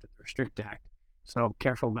States after the Restrict Act. So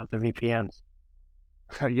careful about the VPNs.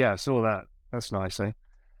 Yeah, I saw that. That's nice, eh?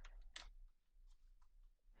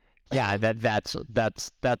 Yeah, that's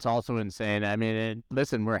also insane. I mean,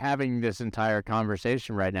 listen, we're having this entire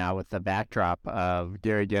conversation right now with the backdrop of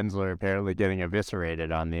Gary Gensler apparently getting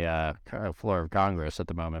eviscerated on the floor of Congress at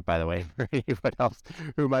the moment, by the way, for anyone else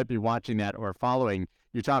who might be watching that or following.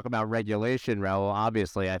 You talk about regulation, Raoul.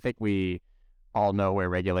 Obviously, I think we all know where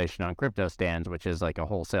regulation on crypto stands, which is like a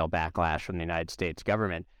wholesale backlash from the United States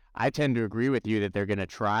government. I tend to agree with you that they're going to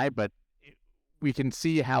try, but we can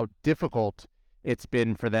see how difficult it's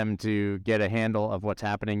been for them to get a handle of what's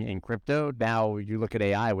happening in crypto. Now you look at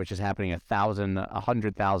AI, which is happening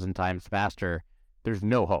 100,000 times faster. There's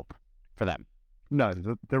no hope for them. No,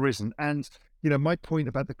 there isn't. And, my point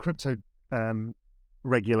about the crypto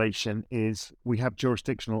regulation is we have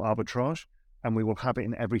jurisdictional arbitrage, and we will have it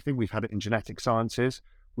in everything. We've had it in genetic sciences.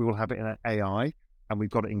 We will have it in AI, and we've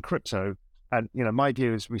got it in crypto. And, my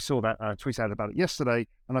view is we saw that, I tweeted out about it yesterday,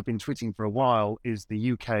 and I've been tweeting for a while, is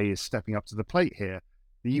the UK is stepping up to the plate here.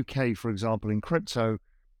 The UK, for example, in crypto,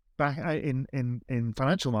 back in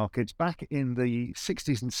financial markets, back in the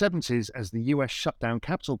 60s and 70s, as the US shut down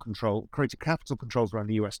created capital controls around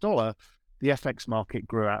the US dollar, the FX market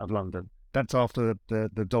grew out of London. That's after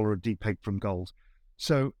the dollar had depegged from gold.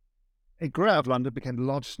 So it grew out of London, became the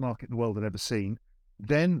largest market the world had ever seen.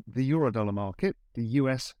 Then the Eurodollar market, the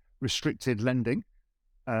US restricted lending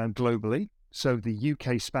globally. So the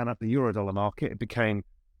UK span up the Eurodollar market. It became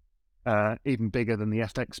even bigger than the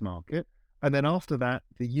FX market. And then after that,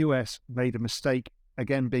 the US made a mistake,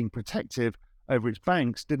 again, being protective over its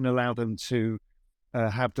banks, didn't allow them to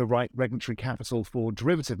have the right regulatory capital for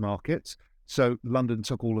derivative markets. So London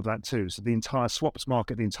took all of that too. So the entire swaps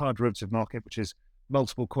market, the entire derivative market, which is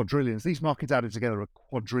multiple quadrillions, these markets added together are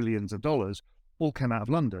quadrillions of dollars, all came out of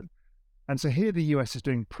London. And so here the US is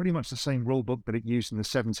doing pretty much the same rule book that it used in the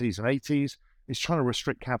 70s and 80s. It's trying to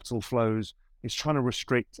restrict capital flows. It's trying to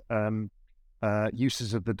restrict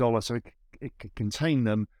uses of the dollar so it can contain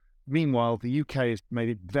them. Meanwhile, the UK has made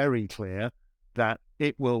it very clear that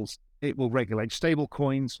it will regulate stable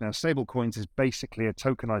coins. Now, stable coins is basically a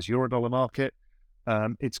tokenized Eurodollar market.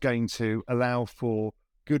 It's going to allow for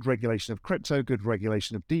good regulation of crypto, good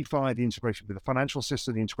regulation of DeFi, the integration with the financial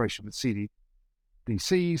system, the integration with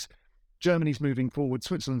CBDCs. Germany's moving forward,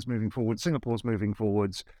 Switzerland's moving forward, Singapore's moving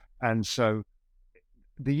forwards. And so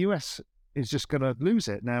the US is just going to lose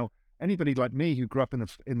it. Now, anybody like me who grew up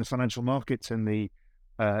in the financial markets in the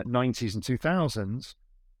 90s and 2000s,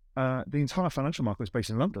 the entire financial market was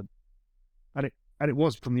based in London. And it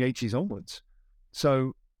was from the 80s onwards.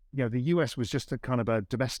 So, the US was just a kind of a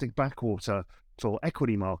domestic backwater for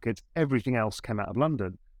equity markets. Everything else came out of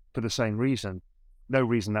London for the same reason. No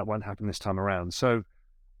reason that won't happen this time around. So,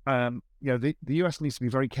 the US needs to be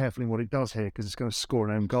very careful in what it does here because it's going to score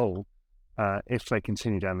an own goal if they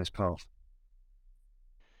continue down this path.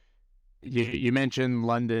 You mentioned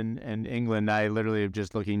London and England. I literally am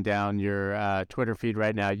just looking down your Twitter feed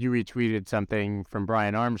right now. You retweeted something from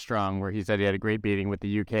Brian Armstrong where he said he had a great meeting with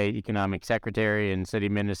the UK Economic Secretary and City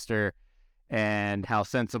Minister and how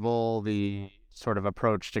sensible the sort of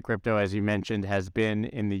approach to crypto, as you mentioned, has been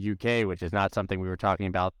in the UK, which is not something we were talking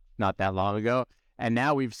about not that long ago. And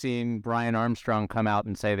now we've seen Brian Armstrong come out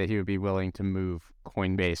and say that he would be willing to move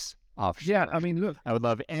Coinbase offshore. Yeah, I mean, look. I would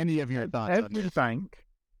love any of your thoughts on this.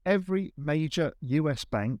 Every major US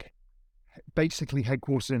bank basically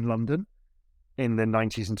headquartered in London in the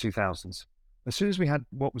 90s and 2000s. As soon as we had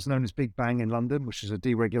what was known as Big Bang in London, which is a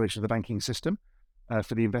deregulation of the banking system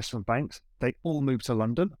for the investment banks, they all moved to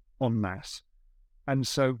London en masse. And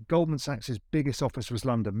so Goldman Sachs' biggest office was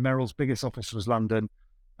London. Merrill's biggest office was London.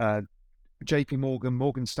 JP Morgan,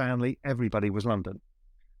 Morgan Stanley, everybody was London.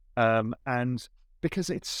 And because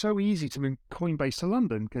it's so easy to move Coinbase to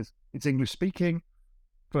London because it's English speaking,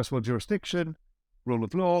 first world jurisdiction, rule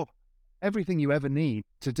of law, everything you ever need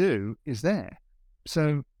to do is there.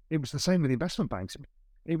 So it was the same with the investment banks.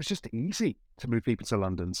 It was just easy to move people to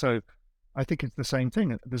London. So I think it's the same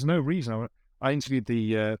thing. There's no reason. I interviewed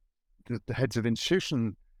the heads of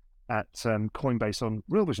institution at Coinbase on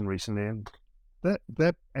Real Vision recently, and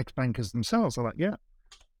they're ex-bankers themselves. Are like, yeah,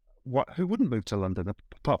 who wouldn't move to London,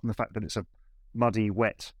 apart from the fact that it's a muddy,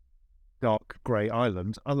 wet, dark, grey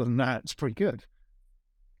island? Other than that, it's pretty good.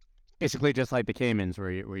 Basically, just like the Caymans, where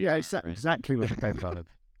you yeah, exactly what the Caymans are.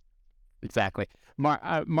 Exactly.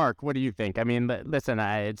 Mark, what do you think? I mean, listen,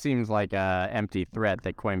 it seems like an empty threat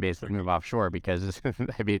that Coinbase would move offshore because,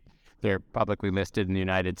 I mean, they're publicly listed in the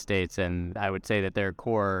United States, and I would say that their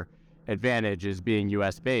core advantage is being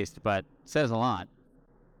U.S.-based, but it says a lot.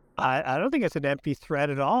 I don't think it's an empty threat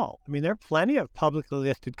at all. I mean, there are plenty of publicly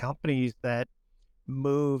listed companies that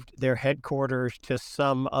moved their headquarters to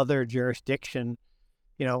some other jurisdiction.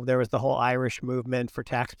 There was the whole Irish movement for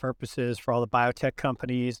tax purposes for all the biotech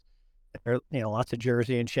companies. There are, lots of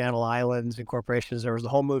Jersey and Channel Islands and corporations. There was the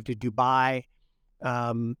whole move to Dubai.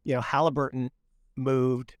 Halliburton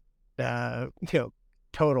moved,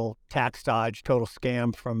 total tax dodge, total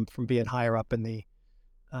scam from being higher up in the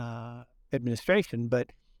administration.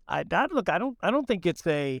 But I don't think it's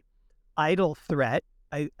a idle threat.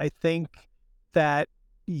 I think that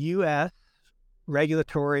U.S.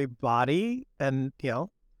 regulatory body, and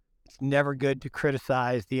it's never good to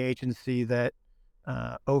criticize the agency that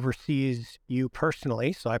oversees you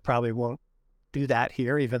personally, so I probably won't do that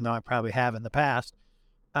here, even though I probably have in the past.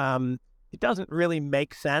 It doesn't really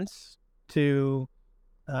make sense to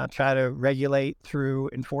try to regulate through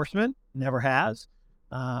enforcement. Never has.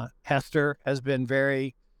 Hester has been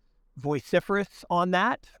very vociferous on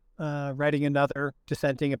that. writing another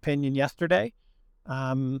dissenting opinion yesterday,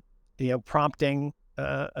 prompting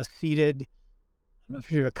a seated, I don't know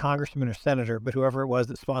if you're a congressman or senator, but whoever it was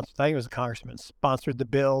that sponsored, I think it was a congressman, sponsored the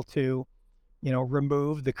bill to,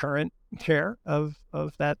 remove the current chair of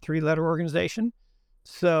that three-letter organization.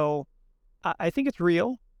 So I think it's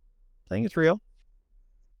real.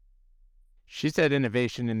 She said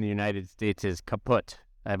innovation in the United States is kaput,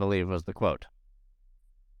 I believe was the quote.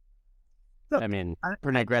 Look,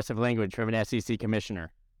 pretty aggressive language from an SEC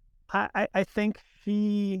commissioner. I think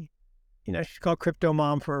she's called crypto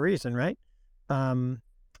mom for a reason, right?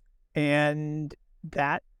 And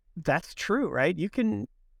that's true, right? You can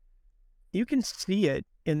see it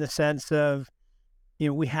in the sense of,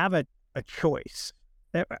 we have a choice.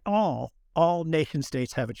 All nation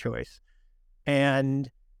states have a choice, and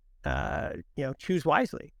choose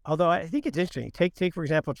wisely. Although I think it's interesting. Take for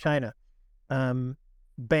example, China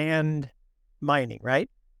banned mining, right?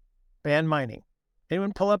 Banned mining.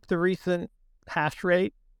 Anyone pull up the recent hash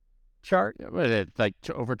rate chart? It's like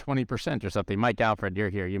over 20% or something. Mike Alfred, you're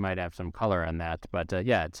here. You might have some color on that, but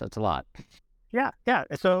it's a lot. Yeah.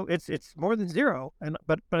 So it's more than zero,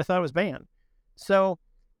 but I thought it was banned. So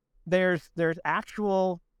there's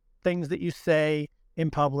actual things that you say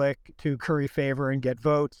in public to curry favor and get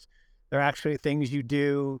votes. There are actually things you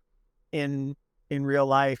do in real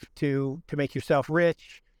life to make yourself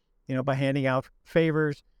rich, by handing out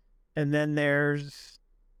favors. And then there's,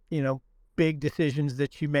 big decisions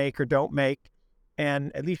that you make or don't make.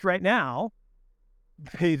 And at least right now,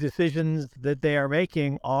 the decisions that they are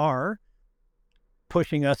making are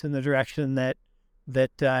pushing us in the direction that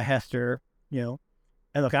Hester, and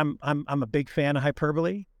look, I'm a big fan of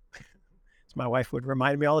hyperbole. As my wife would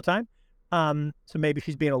remind me all the time. So maybe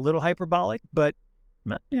she's being a little hyperbolic, but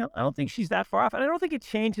I don't think she's that far off. And I don't think it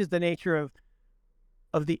changes the nature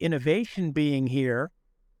of the innovation being here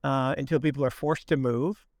until people are forced to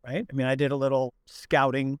move, right? I did a little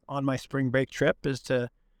scouting on my spring break trip as to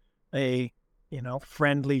a,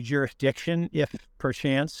 friendly jurisdiction if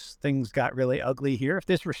perchance things got really ugly here. If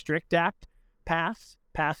this Restrict Act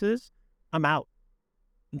passes, I'm out.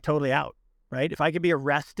 I'm totally out, right? If I could be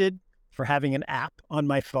arrested for having an app on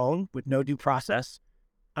my phone with no due process,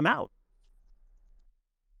 I'm out.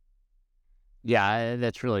 Yeah,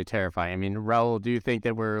 that's really terrifying. Raoul, do you think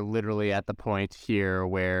that we're literally at the point here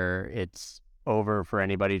where it's over for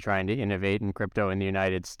anybody trying to innovate in crypto in the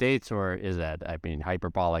United States, or is that,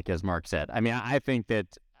 hyperbolic, as Mark said? I think that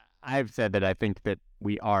I've said that I think that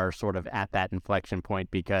we are sort of at that inflection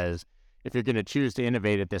point, because if you're going to choose to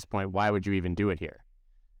innovate at this point, why would you even do it here?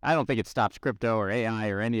 I don't think it stops crypto or AI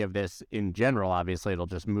or any of this in general. Obviously, it'll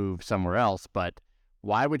just move somewhere else. But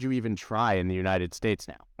why would you even try in the United States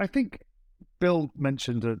now? I think Bill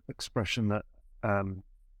mentioned an expression that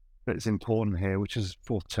is important here, which is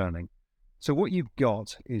fourth turning. So what you've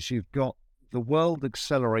got the world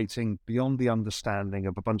accelerating beyond the understanding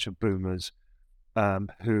of a bunch of boomers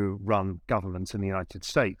who run governments in the United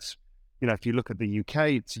States. If you look at the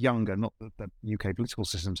UK, it's younger. Not that the UK political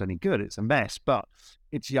system's any good, it's a mess, but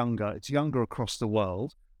it's younger. It's younger across the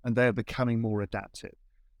world, and they're becoming more adaptive.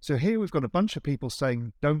 So here we've got a bunch of people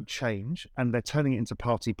saying, don't change, and they're turning it into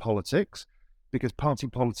party politics, because party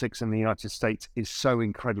politics in the United States is so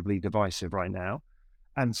incredibly divisive right now.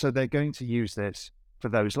 And so they're going to use this for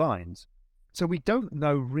those lines. So we don't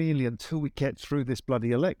know really until we get through this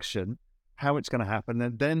bloody election how it's going to happen.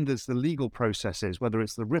 And then there's the legal processes, whether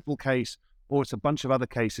it's the Ripple case or it's a bunch of other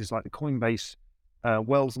cases like the Coinbase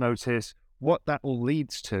Wells notice. What that all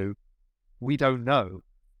leads to, we don't know.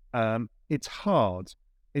 It's hard.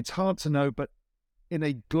 It's hard to know, but in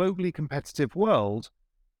a globally competitive world,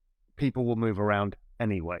 people will move around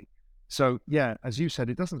anyway. So yeah, as you said,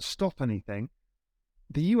 it doesn't stop anything.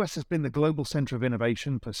 The US has been the global center of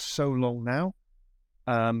innovation for so long now,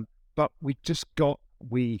 but we just got,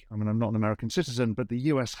 I'm not an American citizen, but the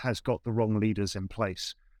US has got the wrong leaders in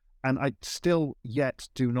place. And I still yet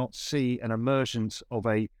do not see an emergence of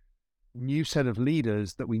a new set of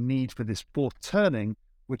leaders that we need for this fourth turning,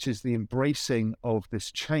 which is the embracing of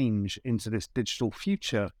this change into this digital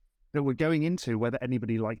future that we're going into, whether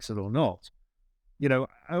anybody likes it or not. I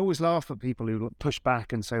always laugh at people who push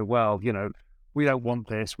back and say, well, we don't want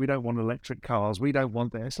this. We don't want electric cars. We don't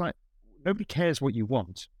want this. Like, nobody cares what you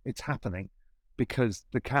want. It's happening because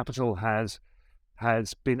the capital has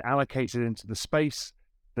been allocated into the space.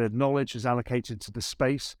 The knowledge is allocated to the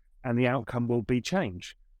space, and the outcome will be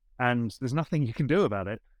change. And there's nothing you can do about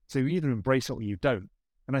it. So you either embrace it or you don't.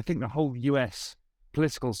 And I think the whole US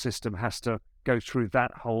political system has to go through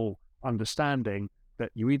that whole understanding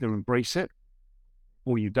that you either embrace it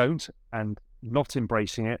or you don't, and not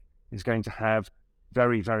embracing it is going to have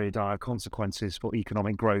very, very dire consequences for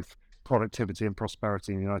economic growth, productivity, and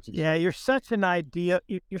prosperity in the United States. Yeah, you're such an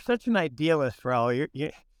idealist, Raoul.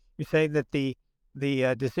 You say that the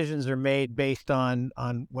decisions are made based on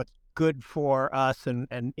what's good for us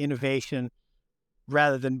and innovation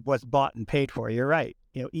rather than what's bought and paid for. You're right.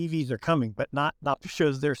 EVs are coming, but not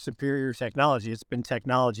because they're superior technology. It's been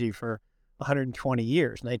technology for 120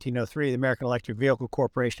 years. 1903, the American Electric Vehicle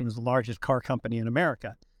Corporation was the largest car company in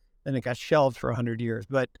America. Then it got shelved for 100 years.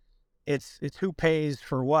 But it's who pays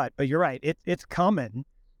for what. But you're right. It's coming.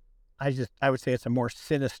 I would say it's a more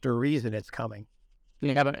sinister reason it's coming.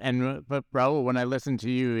 Yeah, but Raoul, when I listen to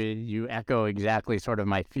you, you echo exactly sort of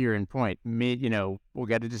my fear and point. We'll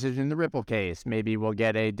get a decision in the Ripple case. Maybe we'll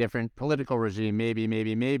get a different political regime.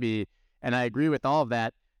 Maybe. And I agree with all of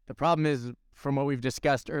that. The problem is, from what we've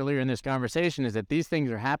discussed earlier in this conversation, is that these things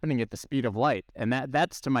are happening at the speed of light. And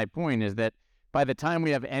that's to my point, is that by the time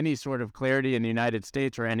we have any sort of clarity in the United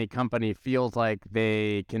States, or any company feels like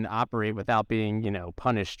they can operate without being,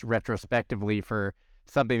 punished retrospectively for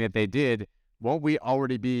something that they did, won't we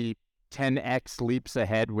already be 10x leaps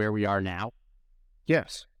ahead where we are now?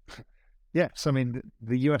 Yes. Yes. I mean,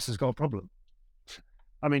 the US has got a problem.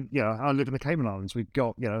 I mean, I live in the Cayman Islands. We've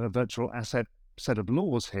got, a virtual asset set of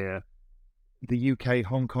laws here. The UK,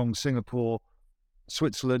 Hong Kong, Singapore,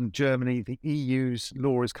 Switzerland, Germany, the EU's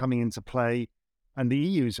law is coming into play. And the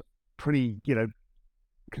EU's pretty,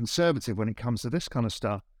 conservative when it comes to this kind of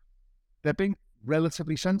stuff. They're being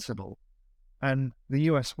relatively sensible. And the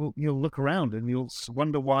US you'll look around and you'll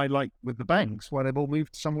wonder why, like with the banks, why they've all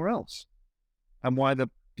moved somewhere else, and why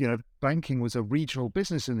banking was a regional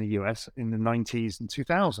business in the US in the 90s and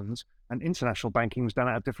 2000s, and international banking was done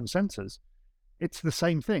out of different centers. It's the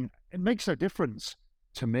same thing. It makes no difference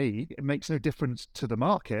to me. It makes no difference to the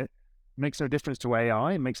market. It makes no difference to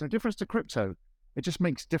AI. It makes no difference to crypto. It just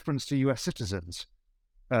makes difference to US citizens.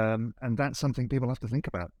 And that's something people have to think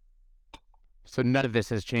about. So none of this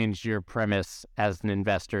has changed your premise as an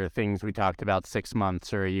investor, things we talked about 6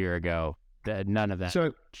 months or a year ago. None of that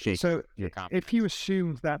shakes your confidence. If you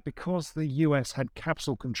assume that because the US had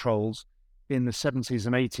capital controls in the 70s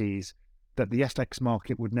and 80s, that the FX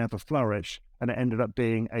market would never flourish, and it ended up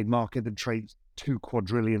being a market that trades 2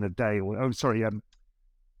 quadrillion a day,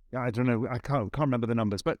 I don't know, I can't remember the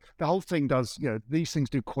numbers, but the whole thing does, these things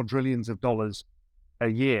do quadrillions of dollars a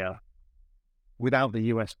year without the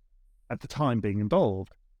US at the time being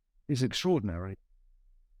involved, is extraordinary.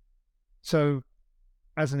 So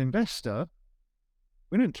as an investor,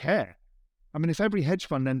 we don't care. I mean, if every hedge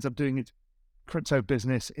fund ends up doing its crypto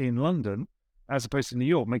business in London as opposed to New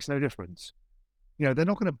York, makes no difference. They're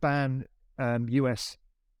not going to ban US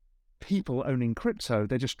people owning crypto.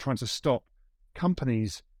 They're just trying to stop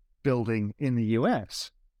companies building in the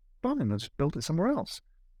US. Fine, they'll just build it somewhere else.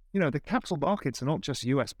 The capital markets are not just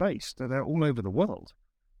US based, they're all over the world.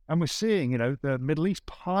 And we're seeing, the Middle East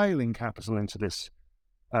piling capital into this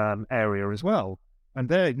area as well. And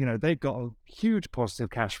they've got a huge positive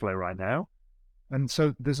cash flow right now. And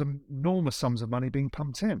so there's enormous sums of money being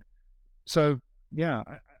pumped in. So, yeah,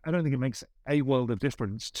 I don't think it makes a world of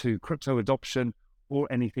difference to crypto adoption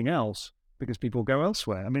or anything else because people go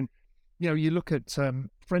elsewhere. I mean, you look at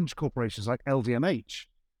French corporations like LVMH,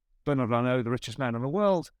 Bernard Arnault, the richest man in the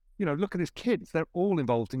world. Look at his kids. They're all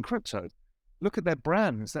involved in crypto. Look at their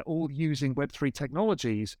brands. They're all using Web3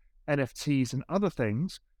 technologies, NFTs and other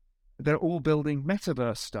things. They're all building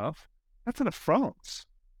metaverse stuff. That's out of France.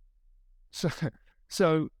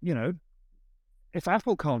 So if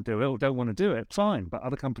Apple can't do it or don't want to do it, fine, but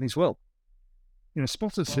other companies will.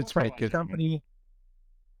 Spotter sits right. Company,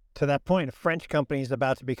 to that point, a French company is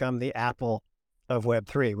about to become the Apple of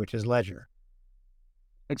Web3, which is Ledger.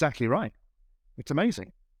 Exactly right. It's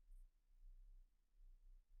amazing.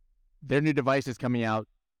 Their new device is coming out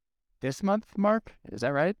this month, Mark. Is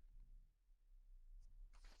that right?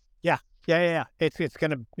 Yeah. It's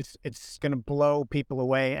gonna blow people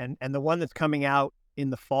away, and the one that's coming out in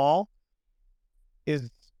the fall is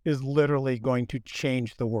literally going to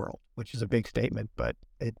change the world, which is a big statement, but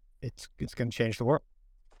it's going to change the world.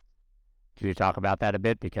 Can you talk about that a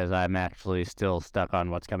bit, because I'm actually still stuck on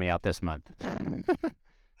what's coming out this month?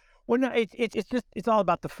 Well, no, it's all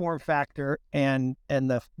about the form factor and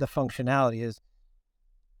the functionality. Is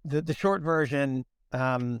the short version,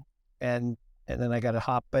 and then I got to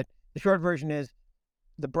hop, but the short version is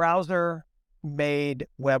the browser made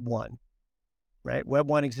Web 1, right? Web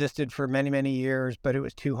 1 existed for many, many years, but it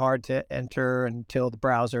was too hard to enter until the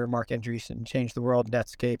browser, Mark Andreessen, changed the world,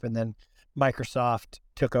 Netscape, and then Microsoft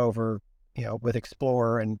took over, with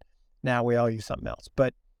Explorer, and now we all use something else.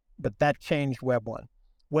 But that changed Web 1.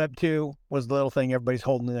 Web 2 was the little thing everybody's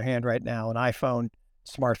holding in their hand right now, an iPhone.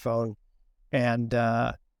 smartphone. And,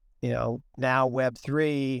 now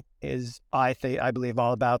Web3 is, I believe,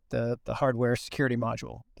 all about the hardware security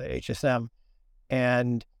module, the HSM.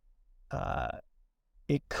 And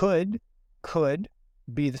it could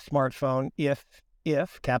be the smartphone if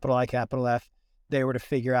capital I, capital F, they were to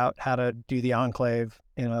figure out how to do the enclave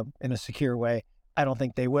in a secure way. I don't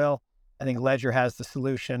think they will. I think Ledger has the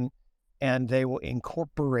solution, and they will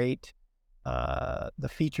incorporate the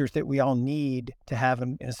features that we all need to have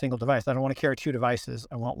in a single device. I don't want to carry two devices.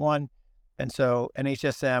 I want one. And so an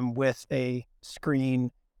HSM with a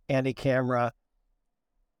screen and a camera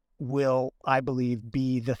will, I believe,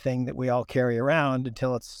 be the thing that we all carry around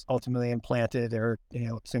until it's ultimately implanted or,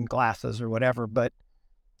 it's in glasses or whatever. But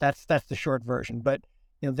that's the short version. But,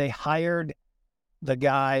 they hired the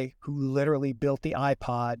guy who literally built the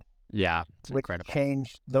iPod. Yeah, it's which incredible.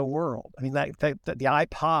 Changed the world. I mean, the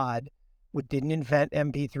iPod didn't invent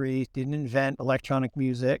MP3s, didn't invent electronic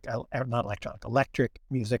music, electric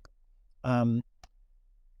music.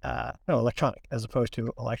 Electronic as opposed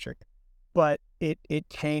to electric. But it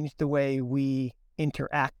changed the way we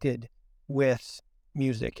interacted with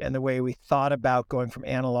music and the way we thought about going from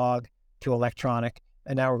analog to electronic.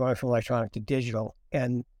 And now we're going from electronic to digital.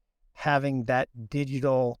 And having that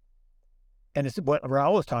digital, and it's what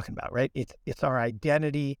Raoul was talking about, right? It's our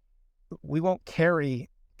identity. We won't carry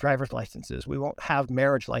driver's licenses. We won't have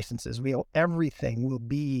marriage licenses. Everything will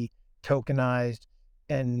be tokenized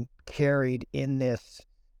and carried in this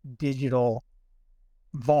digital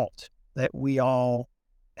vault that we all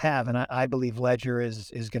have. And I believe Ledger is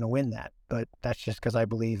going to win that. But that's just because I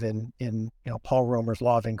believe in Paul Romer's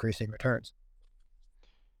law of increasing returns.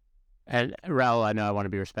 And Raoul, I know I want to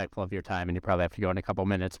be respectful of your time, and you probably have to go in a couple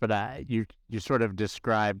minutes, but you sort of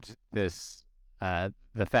described this,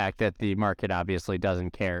 the fact that the market obviously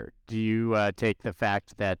doesn't care. Do you take the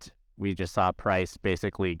fact that we just saw price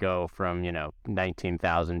basically go from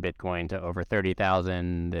 19,000 Bitcoin to over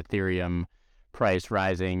 30,000, Ethereum price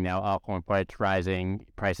rising, now altcoin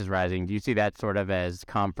price is rising? Do you see that sort of as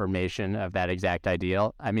confirmation of that exact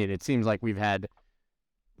ideal? I mean, it seems like we've had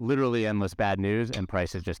literally endless bad news and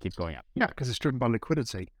prices just keep going up. Yeah, because it's driven by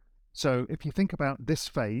liquidity. So if you think about this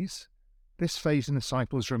phase in the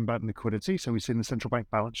cycle is driven by liquidity. So we've seen the central bank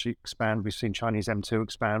balance sheet expand. We've seen Chinese M2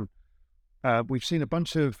 expand. We've seen a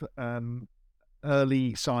bunch of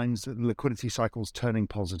early signs that the liquidity cycle's turning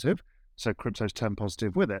positive. So crypto's turned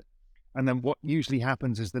positive with it. And then what usually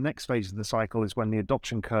happens is the next phase of the cycle is when the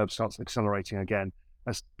adoption curve starts accelerating again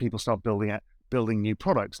as people start building new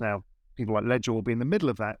products. Now, people like Ledger will be in the middle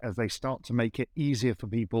of that as they start to make it easier for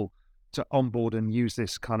people to onboard and use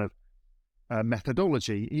this kind of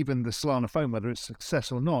methodology. Even the Solana phone, whether it's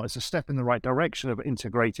success or not, is a step in the right direction of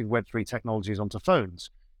integrating Web3 technologies onto phones.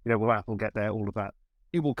 Will Apple get there? All of that.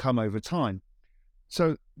 It will come over time.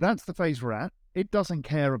 So that's the phase we're at. It doesn't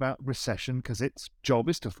care about recession because its job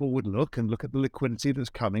is to forward look and look at the liquidity that's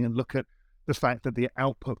coming and look at the fact that the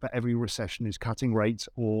output for every recession is cutting rates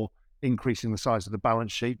or increasing the size of the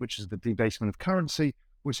balance sheet, which is the debasement of currency,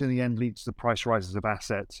 which in the end leads to price rises of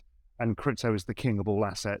assets. And crypto is the king of all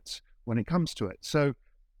assets when it comes to it. So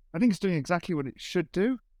I think it's doing exactly what it should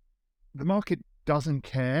do. The market doesn't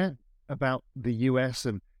care about the US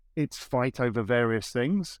and its fight over various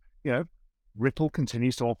things. Ripple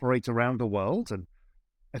continues to operate around the world, and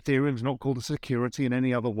Ethereum's not called a security in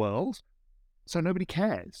any other world, so nobody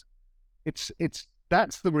cares.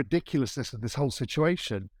 That's the ridiculousness of this whole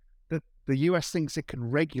situation, that the US thinks it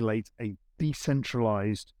can regulate a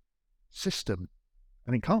decentralized system,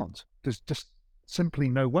 and it can't. There's just simply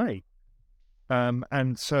no way.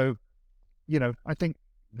 And so, I think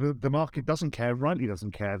the market doesn't care, rightly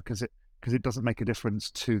doesn't care, because it doesn't make a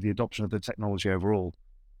difference to the adoption of the technology overall.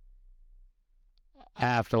 I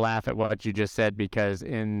have to laugh at what you just said because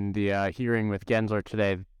in the hearing with Gensler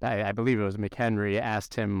today, I believe it was McHenry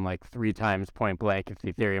asked him like 3 times point blank if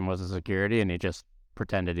Ethereum was a security, and he just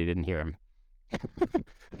pretended he didn't hear him.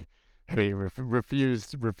 He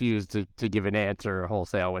refused to give an answer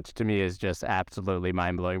wholesale, which to me is just absolutely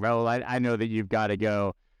mind-blowing. Raoul, I know that you've got to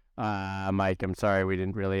go. Mike, I'm sorry we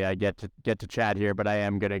didn't really get to chat here, but I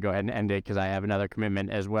am going to go ahead and end it because I have another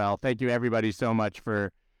commitment as well. Thank you, everybody, so much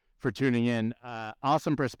for tuning in.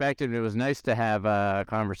 Awesome perspective. It was nice to have a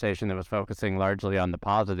conversation that was focusing largely on the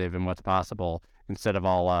positive and what's possible instead of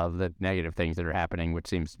all of the negative things that are happening, which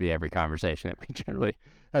seems to be every conversation that we generally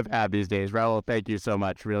have had these days. Raoul, thank you so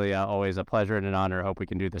much. Really always a pleasure and an honor. Hope we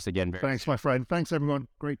can do this again. Thanks, my friend. Thanks, everyone.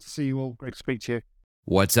 Great to see you all. Great to speak to you.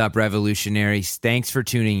 What's up, revolutionaries? Thanks for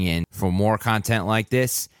tuning in. For more content like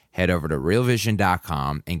this, head over to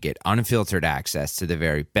realvision.com and get unfiltered access to the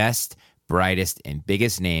very best, brightest, and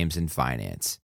biggest names in finance.